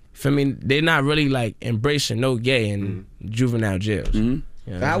like. For me, they're not really like embracing no gay in juvenile jails. You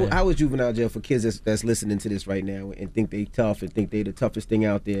know how is juvenile jail for kids that's listening to this right now and think they tough and think they the toughest thing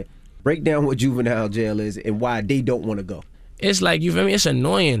out there? Break down what juvenile jail is and why they don't want to go. It's like, you feel me? It's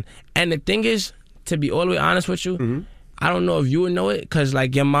annoying. And the thing is, to be all the way honest with you, I don't know if you would know it, because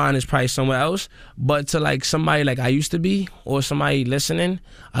like your mind is probably somewhere else, but to like somebody like I used to be, or somebody listening,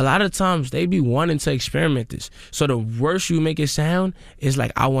 a lot of times they be wanting to experiment this. So the worse you make it sound is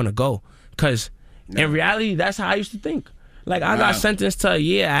like, I want to go. Because in reality, that's how I used to think. Like I got sentenced to a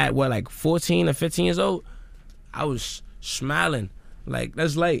year at like 14 or 15 years old. I was smiling. Like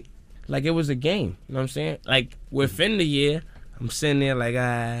that's like it was a game. You know what I'm saying? Like within the year, I'm sitting there like,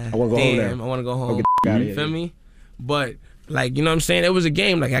 I want to go home now. I want to go home. You feel me? But, like, you know what I'm saying? It was a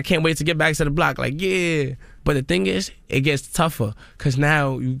game. Like, I can't wait to get back to the block. Like, yeah. But the thing is, it gets tougher. Because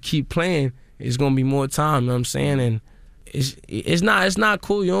now you keep playing, it's going to be more time. You know what I'm saying? And it's not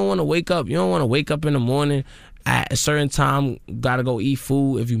cool. You don't want to wake up. You don't want to wake up in the morning at a certain time, got to go eat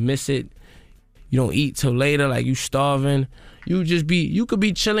food. If you miss it, you don't eat till later. Like, you starving. You could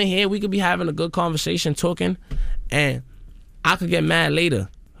be chilling here. We could be having a good conversation, talking. And I could get mad later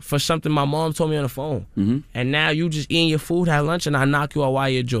for something my mom told me on the phone. And now you just eating your food at lunch and I knock you out while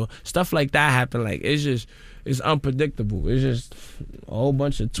your jaw. Stuff like that happen. Like, it's unpredictable. It's just a whole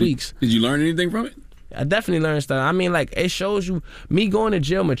bunch of tweaks. Did you learn anything from it? I definitely learned stuff. I mean, like, it shows you, me going to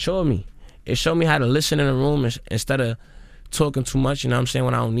jail matured me. It showed me how to listen in a room instead of talking too much, you know what I'm saying,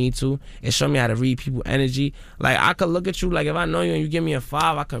 when I don't need to. It showed me how to read people's energy. Like, I could look at you, like, if I know you and you give me a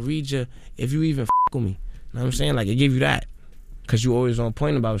 5, I could read you if you even with me. You know what I'm saying? Like, it give you that. Because you always on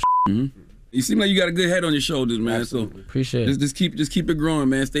point about You seem like you got a good head on your shoulders, man. Absolutely. So appreciate it. Just keep it growing,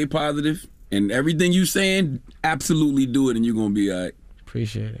 man. Stay positive. And everything you saying, absolutely do it and you're going to be all right.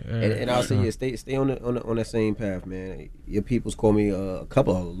 Appreciate it. And I'll say, stay on that same path, man. Your peoples called me a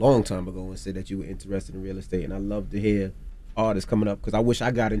long time ago and said that you were interested in real estate, and I love to hear artists coming up, because I wish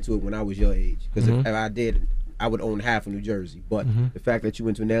I got into it when I was your age. Because if I did, I would own half of New Jersey. But the fact that you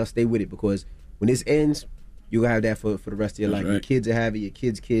into it now, stay with it, because when this ends, you'll have that for the rest of your life. Right. Your kids will have it, your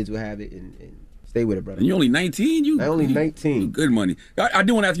kids will have it, and stay with it, brother. And you're only 19? I'm only 19. Good money. I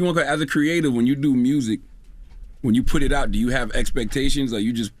do want to ask you one question. As a creator, when you do music, when you put it out, do you have expectations, or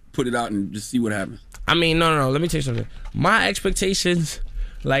you just put it out and just see what happens? I mean, no. Let me tell you something. My expectations,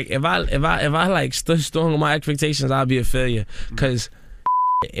 like, if I like stood strong on my expectations, I'll be a failure. Because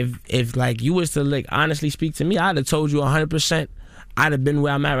if like you was to like honestly speak to me, I'd have told you 100%. I'd have been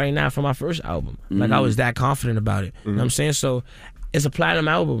where I'm at right now for my first album. Like, I was that confident about it. You know what I'm saying? So it's a platinum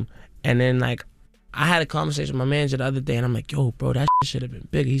album. And then, like, I had a conversation with my manager the other day, and I'm like, yo, bro, that should have been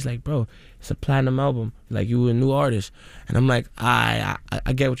bigger. He's like, bro, it's a platinum album. Like, you were a new artist. And I'm like, I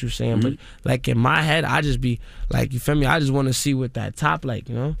get what you're saying. But, like, in my head, I just be, like, you feel me? I just want to see what that top like,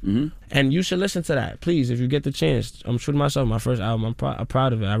 you know? And you should listen to that, please, if you get the chance. I'm true to myself. My first album, I'm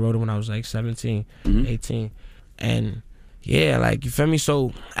proud of it. I wrote it when I was, like, 17, 18. And yeah, like, you feel me?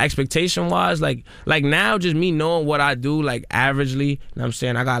 So expectation-wise, like now, just me knowing what I do, like, averagely, you know what I'm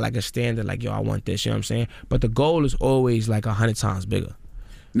saying? I got, like, a standard, like, yo, I want this, you know what I'm saying? But the goal is always, like, 100 times bigger.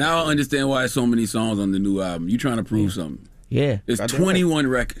 Now I understand why there's so many songs on the new album. You trying to prove something. Yeah. It's 21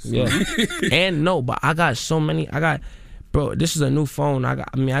 records. Yeah. And no, but I got so many. Bro, this is a new phone. I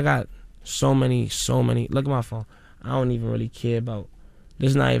got so many. Look at my phone. I don't even really care about,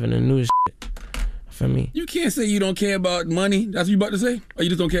 this is not even the newest shit. For me. You can't say you don't care about money. That's what you about to say? Or you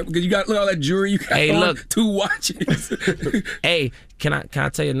just don't care because you got all that jewelry you got on, look, 2 watches. Hey, can I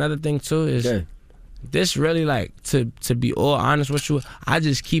tell you another thing too? Is this really, like, to be all honest with you, I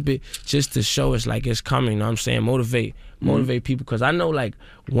just keep it just to show it's like it's coming, you know what I'm saying? Motivate people, because I know, like,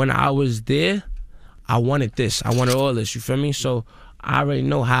 when I was there, I wanted this. I wanted all this, you feel me? So I already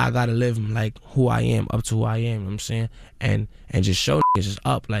know how I gotta live, like who I am, up to who I am. You know what I'm saying, and just show it's just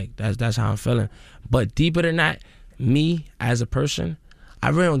up. Like that's how I'm feeling. But deeper than that, me as a person, I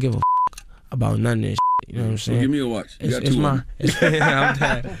really don't give a about none of this. You know what I'm saying? Well, give me a watch. You got It's two my, of I'm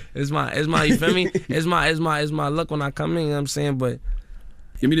dead. It's my. You feel me? It's my luck when I come in. You know what I'm saying? But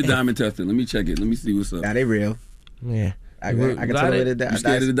give me the diamond testing. Let me check it. Let me see what's up. Nah, they real. Yeah. I can tell it. You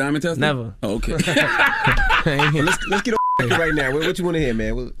scared of the diamond testing? Never. Oh, okay. let's get on right now. What you want to hear,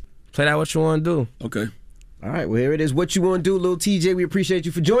 man? Play that what you want to do. Okay. All right, well, here it is. What you want to do, Lil Tjay. We appreciate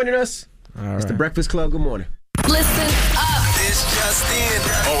you for joining us. All It's the Breakfast Club. Good morning. Listen up. This just in.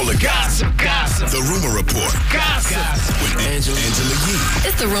 All the gossip. The Rumor Report. Gossip. With Angela Yee.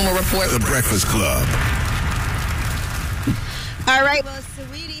 It's the Rumor Report. The Breakfast Club. All right, well,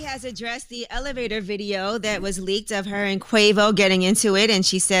 Saweetie has addressed the elevator video that was leaked of her and Quavo getting into it, and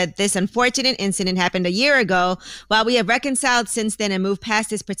she said this unfortunate incident happened a year ago. While we have reconciled since then and moved past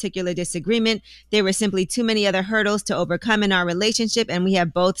this particular disagreement, there were simply too many other hurdles to overcome in our relationship, and we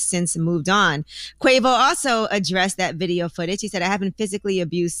have both since moved on. Quavo also addressed that video footage. He said, I haven't physically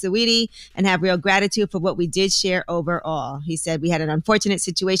abused Saweetie and have real gratitude for what we did share overall. He said, we had an unfortunate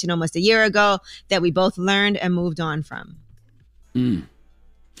situation almost a year ago that we both learned and moved on from.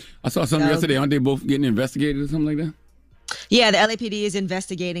 I saw something yesterday. Aren't they both getting investigated or something like that? Yeah, the LAPD is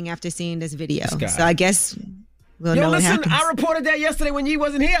investigating after seeing this video. So I guess we'll know what happens. I reported that yesterday when Yee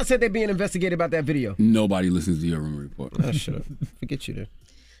wasn't here. I said they're being investigated about that video. Nobody listens to your Rumor Report. Oh, shut up. Forget you there.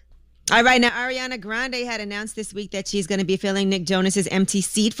 All right, now Ariana Grande had announced this week that she's going to be filling Nick Jonas's empty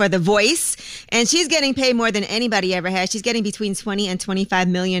seat for The Voice, and she's getting paid more than anybody ever has. She's getting between $20 and $25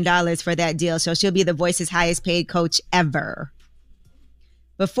 million for that deal, so she'll be The Voice's highest paid coach ever.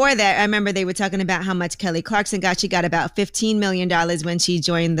 Before that, I remember they were talking about how much Kelly Clarkson got. She got about $15 million when she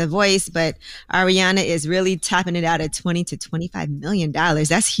joined The Voice, but Ariana is really topping it out at $20 to $25 million.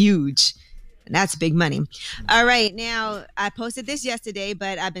 That's huge. And that's big money. All right. Now, I posted this yesterday,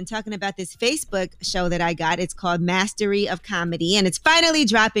 but I've been talking about this Facebook show that I got. It's called Mastery of Comedy, and it's finally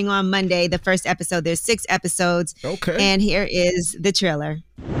dropping on Monday, the first episode. There's 6 episodes. Okay. And here is the trailer.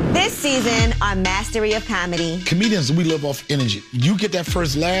 This season on Mastery of Comedy. Comedians, we live off energy. You get that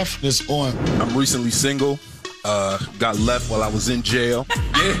first laugh, it's on. I'm recently single. Got left while I was in jail.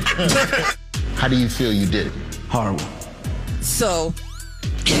 How do you feel you did it? Horrible. So,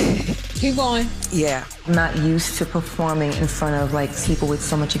 keep going. Yeah. I'm not used to performing in front of like people with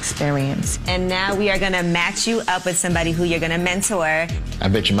so much experience. And now we are going to match you up with somebody who you're going to mentor. I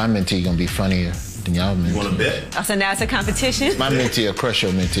bet you my mentee gonna be funnier than y'all mentee. You want to bet? Oh, so now it's a competition? My mentee will crush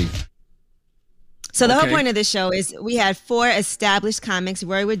your mentee. So the whole point of this show is we had 4 established comics: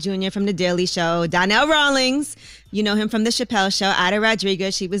 Roy Wood Jr. from The Daily Show, Donnell Rawlings, you know him from The Chappelle Show, Ada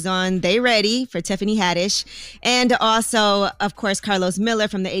Rodriguez, she was on They Ready for Tiffany Haddish, and also, of course, Carlos Miller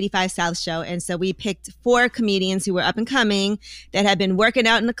from The 85 South Show. And so we picked 4 comedians who were up and coming that had been working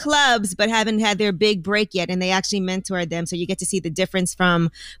out in the clubs but haven't had their big break yet, and they actually mentored them. So you get to see the difference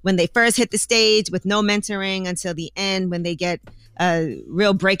from when they first hit the stage with no mentoring until the end when they get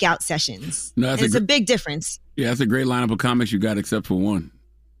real breakout sessions. No, it's a big difference. Yeah, that's a great lineup of comics you got, except for one.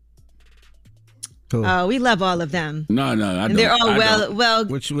 Cool. Oh, we love all of them. No, I don't. They're all well.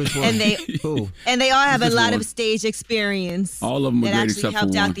 Which one? And they Who? And they all have a Which lot one? of stage experience. All of them are that great actually except for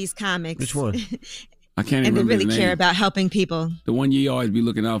helped out one. these comics. Which one? I can't And they remember really his care name. about helping people. The one Yee always be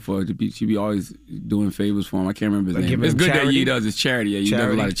looking out for. She be always doing favors for him. I can't remember his Like name. giving It's him good that charity? Yee does his charity. Yeah, Yee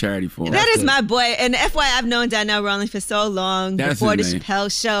does a lot of charity for him. That is my boy. And FYI, I've known Donnell Rawlings for so long. That's before the his name.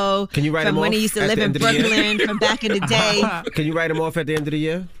 Chappelle Show. Can you write from him when off he used to at live the in end of the year? Brooklyn from back in the day. Can you write him off at the end of the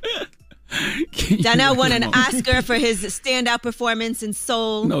year? Donnell won an Oscar for his standout performance in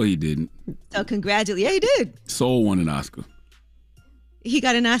Soul. No, he didn't. So congratulations. Yeah, he did. Soul won an Oscar. He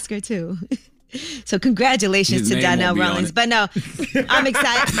got an Oscar too. So congratulations His to name Donnell won't be on Rawlings. it. But no, I'm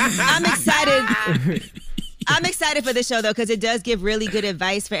excited. I'm excited for the show, though, because it does give really good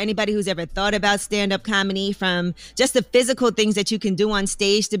advice for anybody who's ever thought about stand-up comedy, from just the physical things that you can do on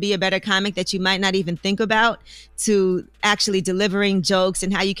stage to be a better comic that you might not even think about, to actually delivering jokes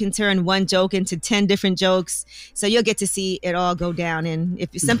and how you can turn one joke into 10 different jokes. So you'll get to see it all go down. And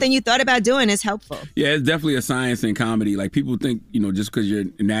if it's something you thought about doing, is helpful. Yeah, it's definitely a science in comedy. Like, people think, just because you're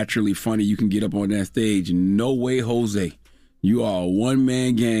naturally funny, you can get up on that stage. No way, Jose. You are a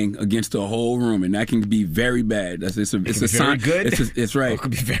one-man gang against the whole room, and that can be very bad. It's a science. It's right. It could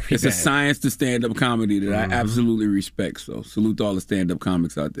be very it's bad. a science to stand-up comedy that I absolutely respect. So salute to all the stand-up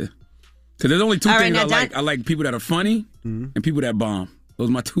comics out there. Because there's only 2 All right, things now, I like. I like people that are funny and people that bomb. Those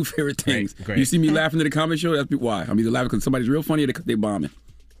are my 2 favorite things. Great. You see me laughing at the comedy show, that's why. I'm either laughing because somebody's real funny or because they bombing.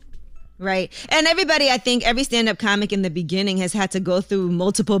 Right. And everybody, I think every stand-up comic in the beginning has had to go through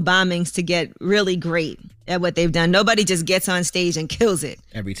multiple bombings to get really great at what they've done. Nobody just gets on stage and kills it.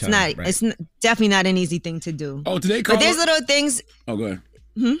 Every time. It's definitely not an easy thing to do. Oh, today, but there's little things. Oh, go ahead.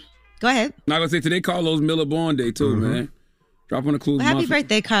 Go ahead. Not gonna say today, Carlos Miller Born Day too, man. Drop on the clues. Well, happy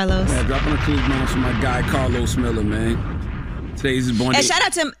birthday, Carlos. Yeah, drop on the clues, man, for my guy Carlos Miller, man. Today's his born day.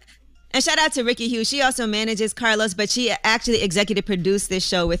 And shout out to Ricky Hughes. She also manages Carlos, but she actually executive produced this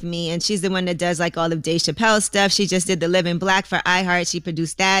show with me, and she's the one that does like all of Dave Chappelle's stuff. She just did The Living Black for iHeart. She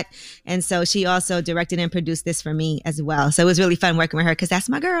produced that, and so she also directed and produced this for me as well. So it was really fun working with her because that's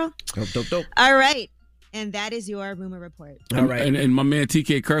my girl. Dope. All right. And that is your rumor report. All right. And my man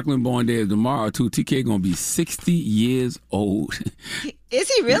TK Kirkland born day is tomorrow, too. TK going to be 60 years old. Is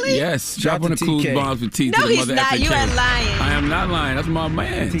he really? Yes. Drop on the clues bombs for T. No, he's not. You are lying. I am not lying. That's my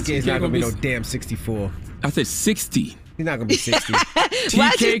man. TK is not going to be no damn 64. I said 60. He's not going to be 60.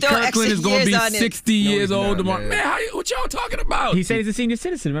 TK Kirkland is going to be 60 years old tomorrow. Man, what y'all talking about? He said he's a senior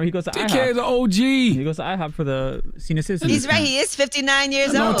citizen. Remember, he goes to IHOP. TK is an OG. He goes to IHOP for the senior citizen. He's right. He is 59 years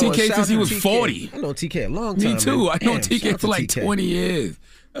old. I know TK since he was 40. I know TK a long time. Me too. Man. I know TK for like 20 years.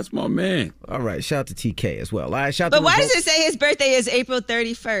 That's my man. All right, shout out to TK as well. All right, shout out but why does it say his birthday is April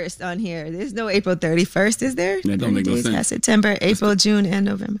 31st on here? There's no April 31st, is there? That don't make no sense. September, April, June, and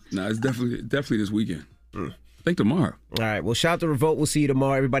November. No, it's definitely this weekend. I think tomorrow. All right. Well, shout out to Revolt. We'll see you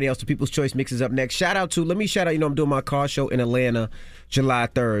tomorrow. Everybody else, the People's Choice Mix is up next. Let me shout out, I'm doing my car show in Atlanta, July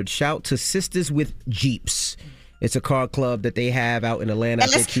 3rd. Shout to Sisters with Jeeps. It's a car club that they have out in Atlanta,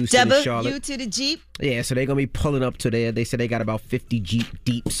 Houston, and Charlotte. W to the Jeep. Yeah, so they're going to be pulling up to there. They said they got about 50 Jeep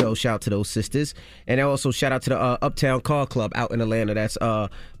deep, so shout out to those sisters. And also shout out to the Uptown Car Club out in Atlanta. That's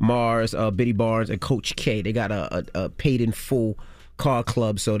Mars, Biddy Barnes, and Coach K. They got a paid in full car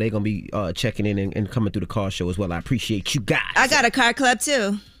club, so they're going to be checking in and coming through the car show as well. I appreciate you guys. I got a car club,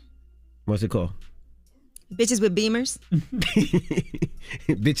 too. What's it called? Bitches with Beamers.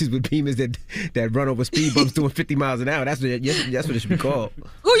 Bitches with Beamers that run over speed bumps doing 50 miles an hour. That's what it should be called.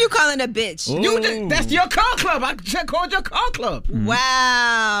 Who you calling a bitch? That's your car club. I called your car club.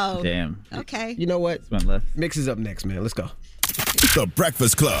 Wow. Damn. Okay. You know what? Went left. Mix is up next, man. Let's go. The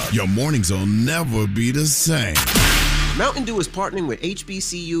Breakfast Club. Your mornings will never be the same. Mountain Dew is partnering with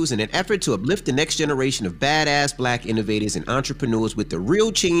HBCUs in an effort to uplift the next generation of badass black innovators and entrepreneurs with the Real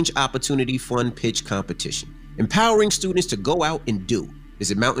Change Opportunity Fund Pitch Competition, empowering students to go out and do.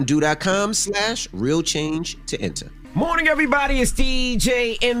 Visit mountaindew.com/realchange to enter. Morning, everybody. It's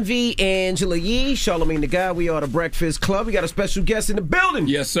Tjay, MV, Angela Yee, Charlamagne the Guy. We are the Breakfast Club. We got a special guest in the building.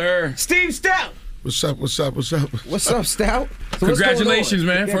 Yes, sir. Steve Stout. What's up? What's up? What's up? What's up, Stout? So congratulations,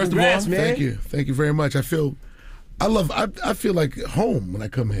 man. Yeah, first congrats, of all, Thank you. Thank you very much. I feel like home when I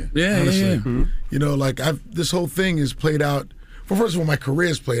come here. Yeah, honestly. yeah. Mm-hmm. You know, like this whole thing is played out. Well, first of all, my career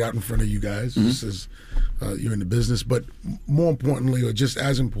is played out in front of you guys. Mm-hmm. This is you're in the business, but more importantly, or just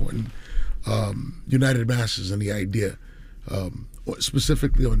as important, United Masses and the idea,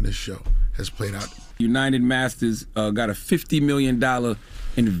 specifically on this show, has played out. United Masters got a $50 million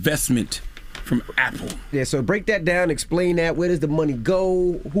investment from Apple. Yeah, so break that down, explain that. Where does the money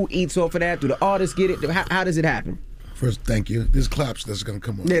go? Who eats off of that? Do the artists get it? How does it happen? First, thank you. There's claps that's going to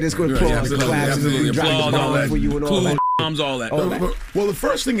come on. Yeah, there's going to applause. Absolutely. Applause, all that. For you and all that. Bombs, all that. Well, the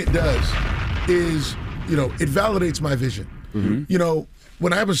first thing it does is, it validates my vision. Mm-hmm.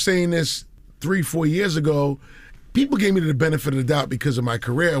 When I was saying this 3-4 years ago, people gave me the benefit of the doubt because of my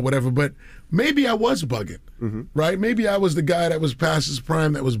career or whatever, but maybe I was bugging, right? Maybe I was the guy that was past his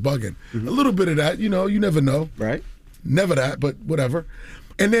prime that was bugging. A little bit of that, you never know. Right. Never that, but whatever.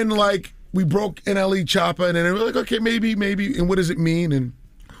 And then, we broke NLE Chopper, and then we were like, okay, maybe, and what does it mean? And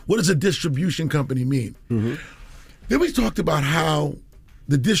what does a distribution company mean? Then we talked about how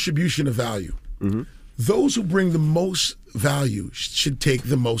the distribution of value, those who bring the most value should take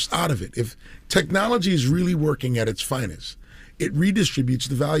the most out of it. If technology is really working at its finest, it redistributes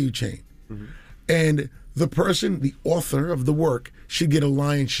the value chain. And the person, the author of the work, should get a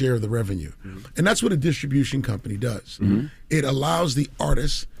lion's share of the revenue. And that's what a distribution company does. It allows the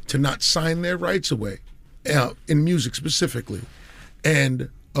artist to not sign their rights away, in music specifically. And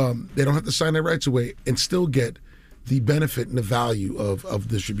they don't have to sign their rights away and still get the benefit and the value of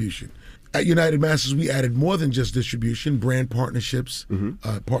distribution. At United Masses, we added more than just distribution, brand partnerships,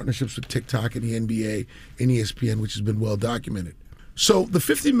 partnerships with TikTok and the NBA and ESPN, which has been well documented. So the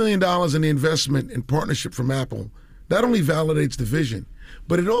 $50 million in the investment and partnership from Apple not only validates the vision,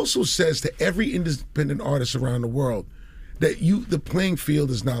 but it also says to every independent artist around the world that the playing field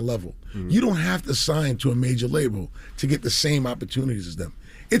is now level. You don't have to sign to a major label to get the same opportunities as them.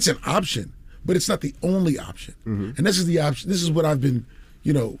 It's an option, but it's not the only option. And this is the option. This is what I've been,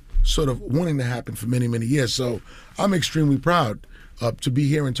 sort of wanting to happen for many, many years. So I'm extremely proud to be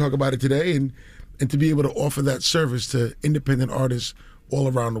here and talk about it today and to be able to offer that service to independent artists all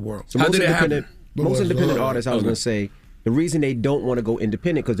around the world. So most independent artists, I was going to say, the reason they don't want to go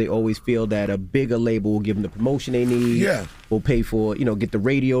independent because they always feel that a bigger label will give them the promotion they need, will pay for, get the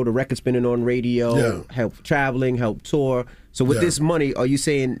radio, the record spinning on radio, help traveling, help tour. So with this money, are you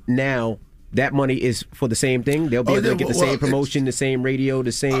saying now that money is for the same thing? They'll be able to get the same promotion, the same radio,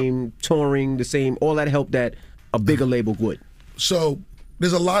 the same touring, the same, all that help that a bigger label would? So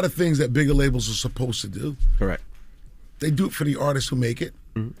there's a lot of things that bigger labels are supposed to do. Correct. They do it for the artists who make it.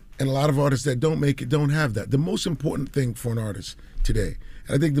 Mm-hmm. And a lot of artists that don't make it don't have that. The most important thing for an artist today,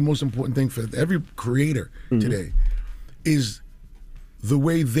 and I think the most important thing for every creator today, is the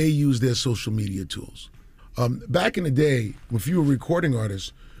way they use their social media tools. Back in the day, if you were a recording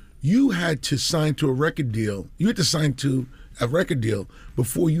artist, you had to sign to a record deal. You had to sign to a record deal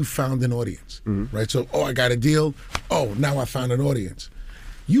before you found an audience, right? So, I got a deal. Oh, now I found an audience.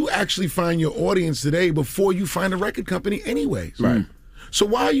 You actually find your audience today before you find a record company anyways. Right. So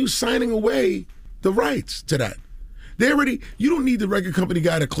why are you signing away the rights to that? You don't need the record company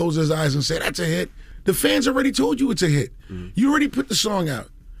guy to close his eyes and say, that's a hit. The fans already told you it's a hit. You already put the song out.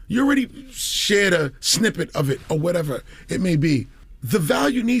 You already shared a snippet of it or whatever it may be. The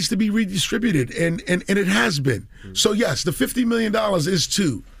value needs to be redistributed, and it has been. So yes, the $50 million is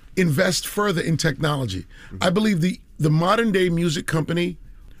to invest further in technology. I believe the modern day music company,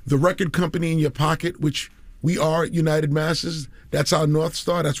 the record company in your pocket, which we are at United Masses, that's our North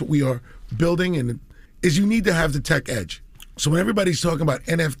Star, that's what we are building, and is you need to have the tech edge. So when everybody's talking about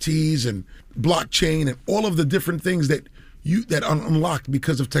NFTs and blockchain and all of the different things that are unlocked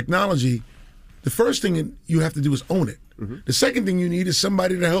because of technology, the first thing you have to do is own it. The second thing you need is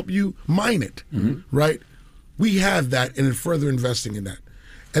somebody to help you mine it, right? We have that and further investing in that.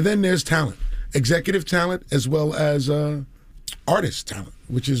 And then there's talent, executive talent as well as artist talent,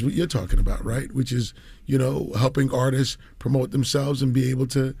 which is what you're talking about, right? Which is, helping artists promote themselves and be able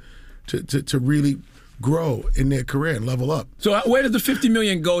to really grow in their career and level up. So where does the $50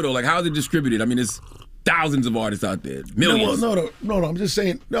 million go, though? Like, how is it distributed? I mean, there's thousands of artists out there, millions. No, I'm just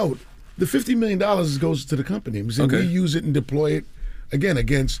saying, no, the $50 million goes to the company. I'm saying we use it and deploy it, again,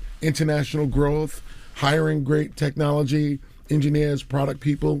 against international growth, hiring great technology, engineers, product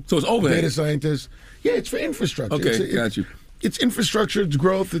people. So it's overhead. Data scientists. Yeah, it's for infrastructure. Okay, got you. It's infrastructure, it's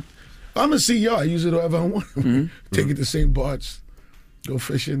growth. I'm a CEO. I use it however I want. Take it to St. Bart's, go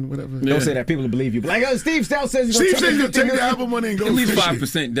fishing, whatever. Yeah. Don't say that. People will believe you. Like, Steve Stout says he's going to take the album money and go at least fishing.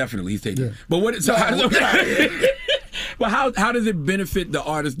 5%, definitely, he's taking. Yeah. But what? So how does it benefit the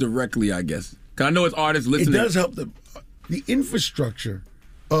artist directly, I guess? Because I know it's artists listening. It does help the infrastructure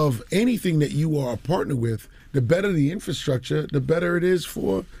of anything that you are a partner with. The better the infrastructure, the better it is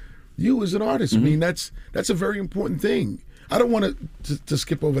for you as an artist. I mean, that's a very important thing. I don't want to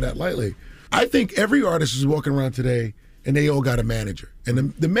skip over that lightly. I think every artist is walking around today and they all got a manager.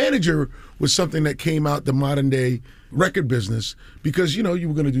 And the manager was something that came out the modern day record business because, you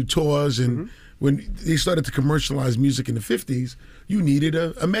were going to do tours and when they started to commercialize music in the 50s, you needed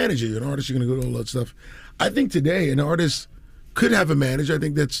a manager. You're an artist, you're going to go to all that stuff. I think today an artist could have a manager. I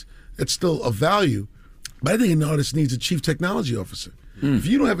think that's still of value. But I think an artist needs a chief technology officer. If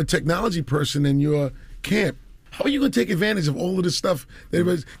you don't have a technology person in your camp, how are you going to take advantage of all of this stuff?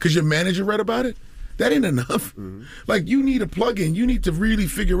 Because your manager read about it? That ain't enough. Like, you need a plug-in. You need to really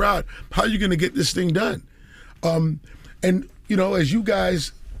figure out how you're going to get this thing done. And, as you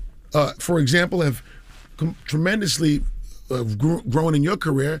guys, for example, have tremendously grown in your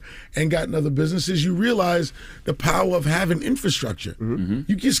career and gotten other businesses, you realize the power of having infrastructure.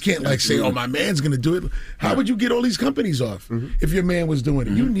 You just can't say, my man's going to do it. How would you get all these companies off if your man was doing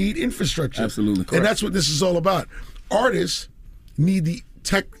it? You need infrastructure. Absolutely. Correct. And that's what this is all about. Artists need the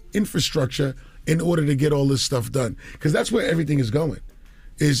tech infrastructure in order to get all this stuff done. Because that's where everything is going.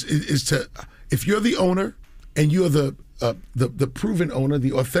 Is to, if you're the owner and you're the proven owner,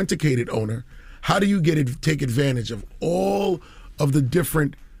 the authenticated owner, how do you take advantage of all of the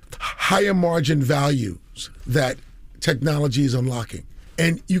different higher margin values that technology is unlocking?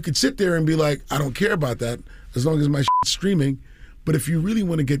 And you could sit there and be like, I don't care about that as long as my shit's streaming. But if you really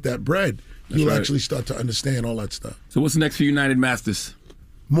want to get that bread, you'll actually start to understand all that stuff. So what's next for United Masters?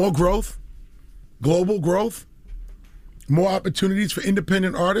 More growth, global growth, more opportunities for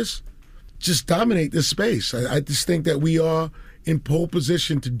independent artists. Just dominate this space. I just think that we are in pole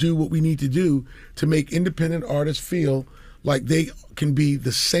position to do what we need to do to make independent artists feel like they can be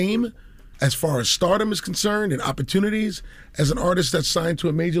the same as far as stardom is concerned and opportunities as an artist that's signed to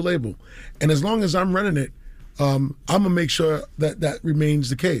a major label. And as long as I'm running it, I'm going to make sure that remains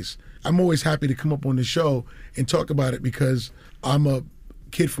the case. I'm always happy to come up on the show and talk about it because I'm a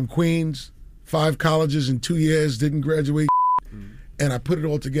kid from Queens, 5 colleges in 2 years, didn't graduate, and I put it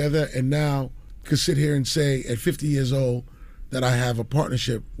all together, and now could sit here and say at 50 years old that I have a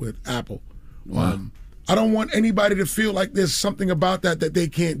partnership with Apple. Wow. I don't want anybody to feel like there's something about that they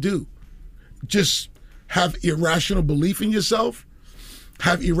can't do. Just have irrational belief in yourself,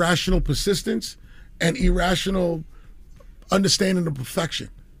 have irrational persistence, and irrational understanding of perfection.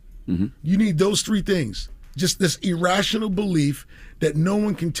 Mm-hmm. You need those 3 things. Just this irrational belief that no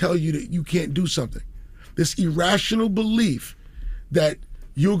one can tell you that you can't do something. This irrational belief that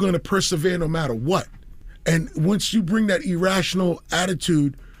you're going to persevere no matter what. And once you bring that irrational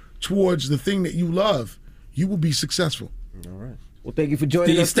attitude towards the thing that you love, you will be successful. All right. Well, thank you for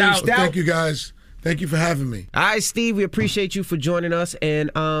joining us, Steve Stout. Well, thank you, guys. Thank you for having me. All right, Steve, we appreciate you for joining us. And,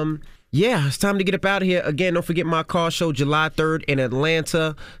 yeah, it's time to get up out of here. Again, don't forget my car show July 3rd in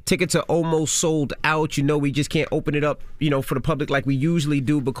Atlanta. Tickets are almost sold out. You know, we just can't open it up, for the public like we usually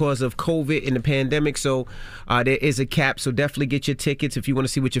do because of COVID and the pandemic. So there is a cap. So definitely get your tickets if you want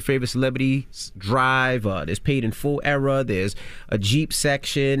to see what your favorite celebrities drive. There's paid in full era. There's a Jeep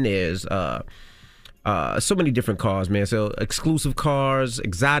section. There's so many different cars, man. So exclusive cars,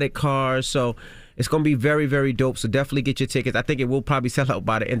 exotic cars. So it's going to be very, very dope. So definitely get your tickets. I think it will probably sell out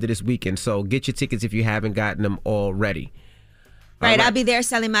by the end of this weekend. So get your tickets if you haven't gotten them already. Right, I'll be there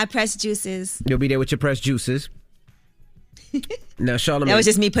selling my pressed juices. You'll be there with your pressed juices. Now, Charlamagne. That was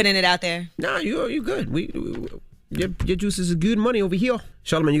just me putting it out there. Nah, you good. Your juices is good money over here.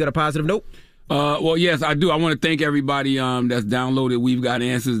 Charlamagne, you got a positive note? Well, yes, I do. I want to thank everybody that's downloaded We've Got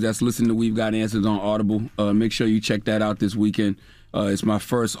Answers, that's listening to We've Got Answers on Audible. Make sure you check that out this weekend. It's my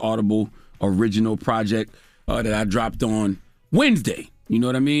first Audible original project that I dropped on Wednesday. You know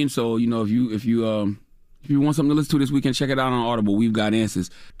what I mean? So, if you want something to listen to this weekend, check it out on Audible. We've Got Answers.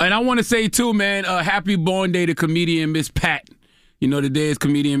 And I want to say, too, man, happy born day to comedian Miss Pat. Today is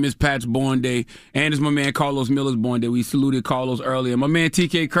comedian Miss Pat's born day, and it's my man Carlos Miller's born day. We saluted Carlos earlier. My man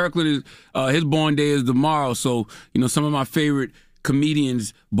TK Kirkland, his born day is tomorrow. So, some of my favorite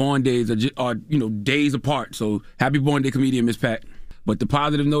comedians' born days are days apart. So, happy born day, comedian Miss Pat. But the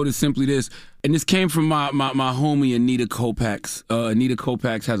positive note is simply this, and this came from my homie Anita Kopax. Anita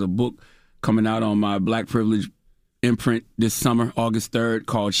Kopax has a book coming out on my Black Privilege imprint this summer, August 3rd,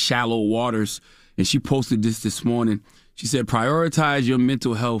 called Shallow Waters, and she posted this morning. She said, prioritize your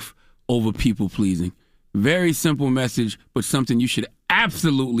mental health over people-pleasing. Very simple message, but something you should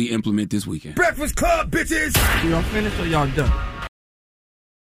absolutely implement this weekend. Breakfast Club, bitches! Y'all finished or y'all done?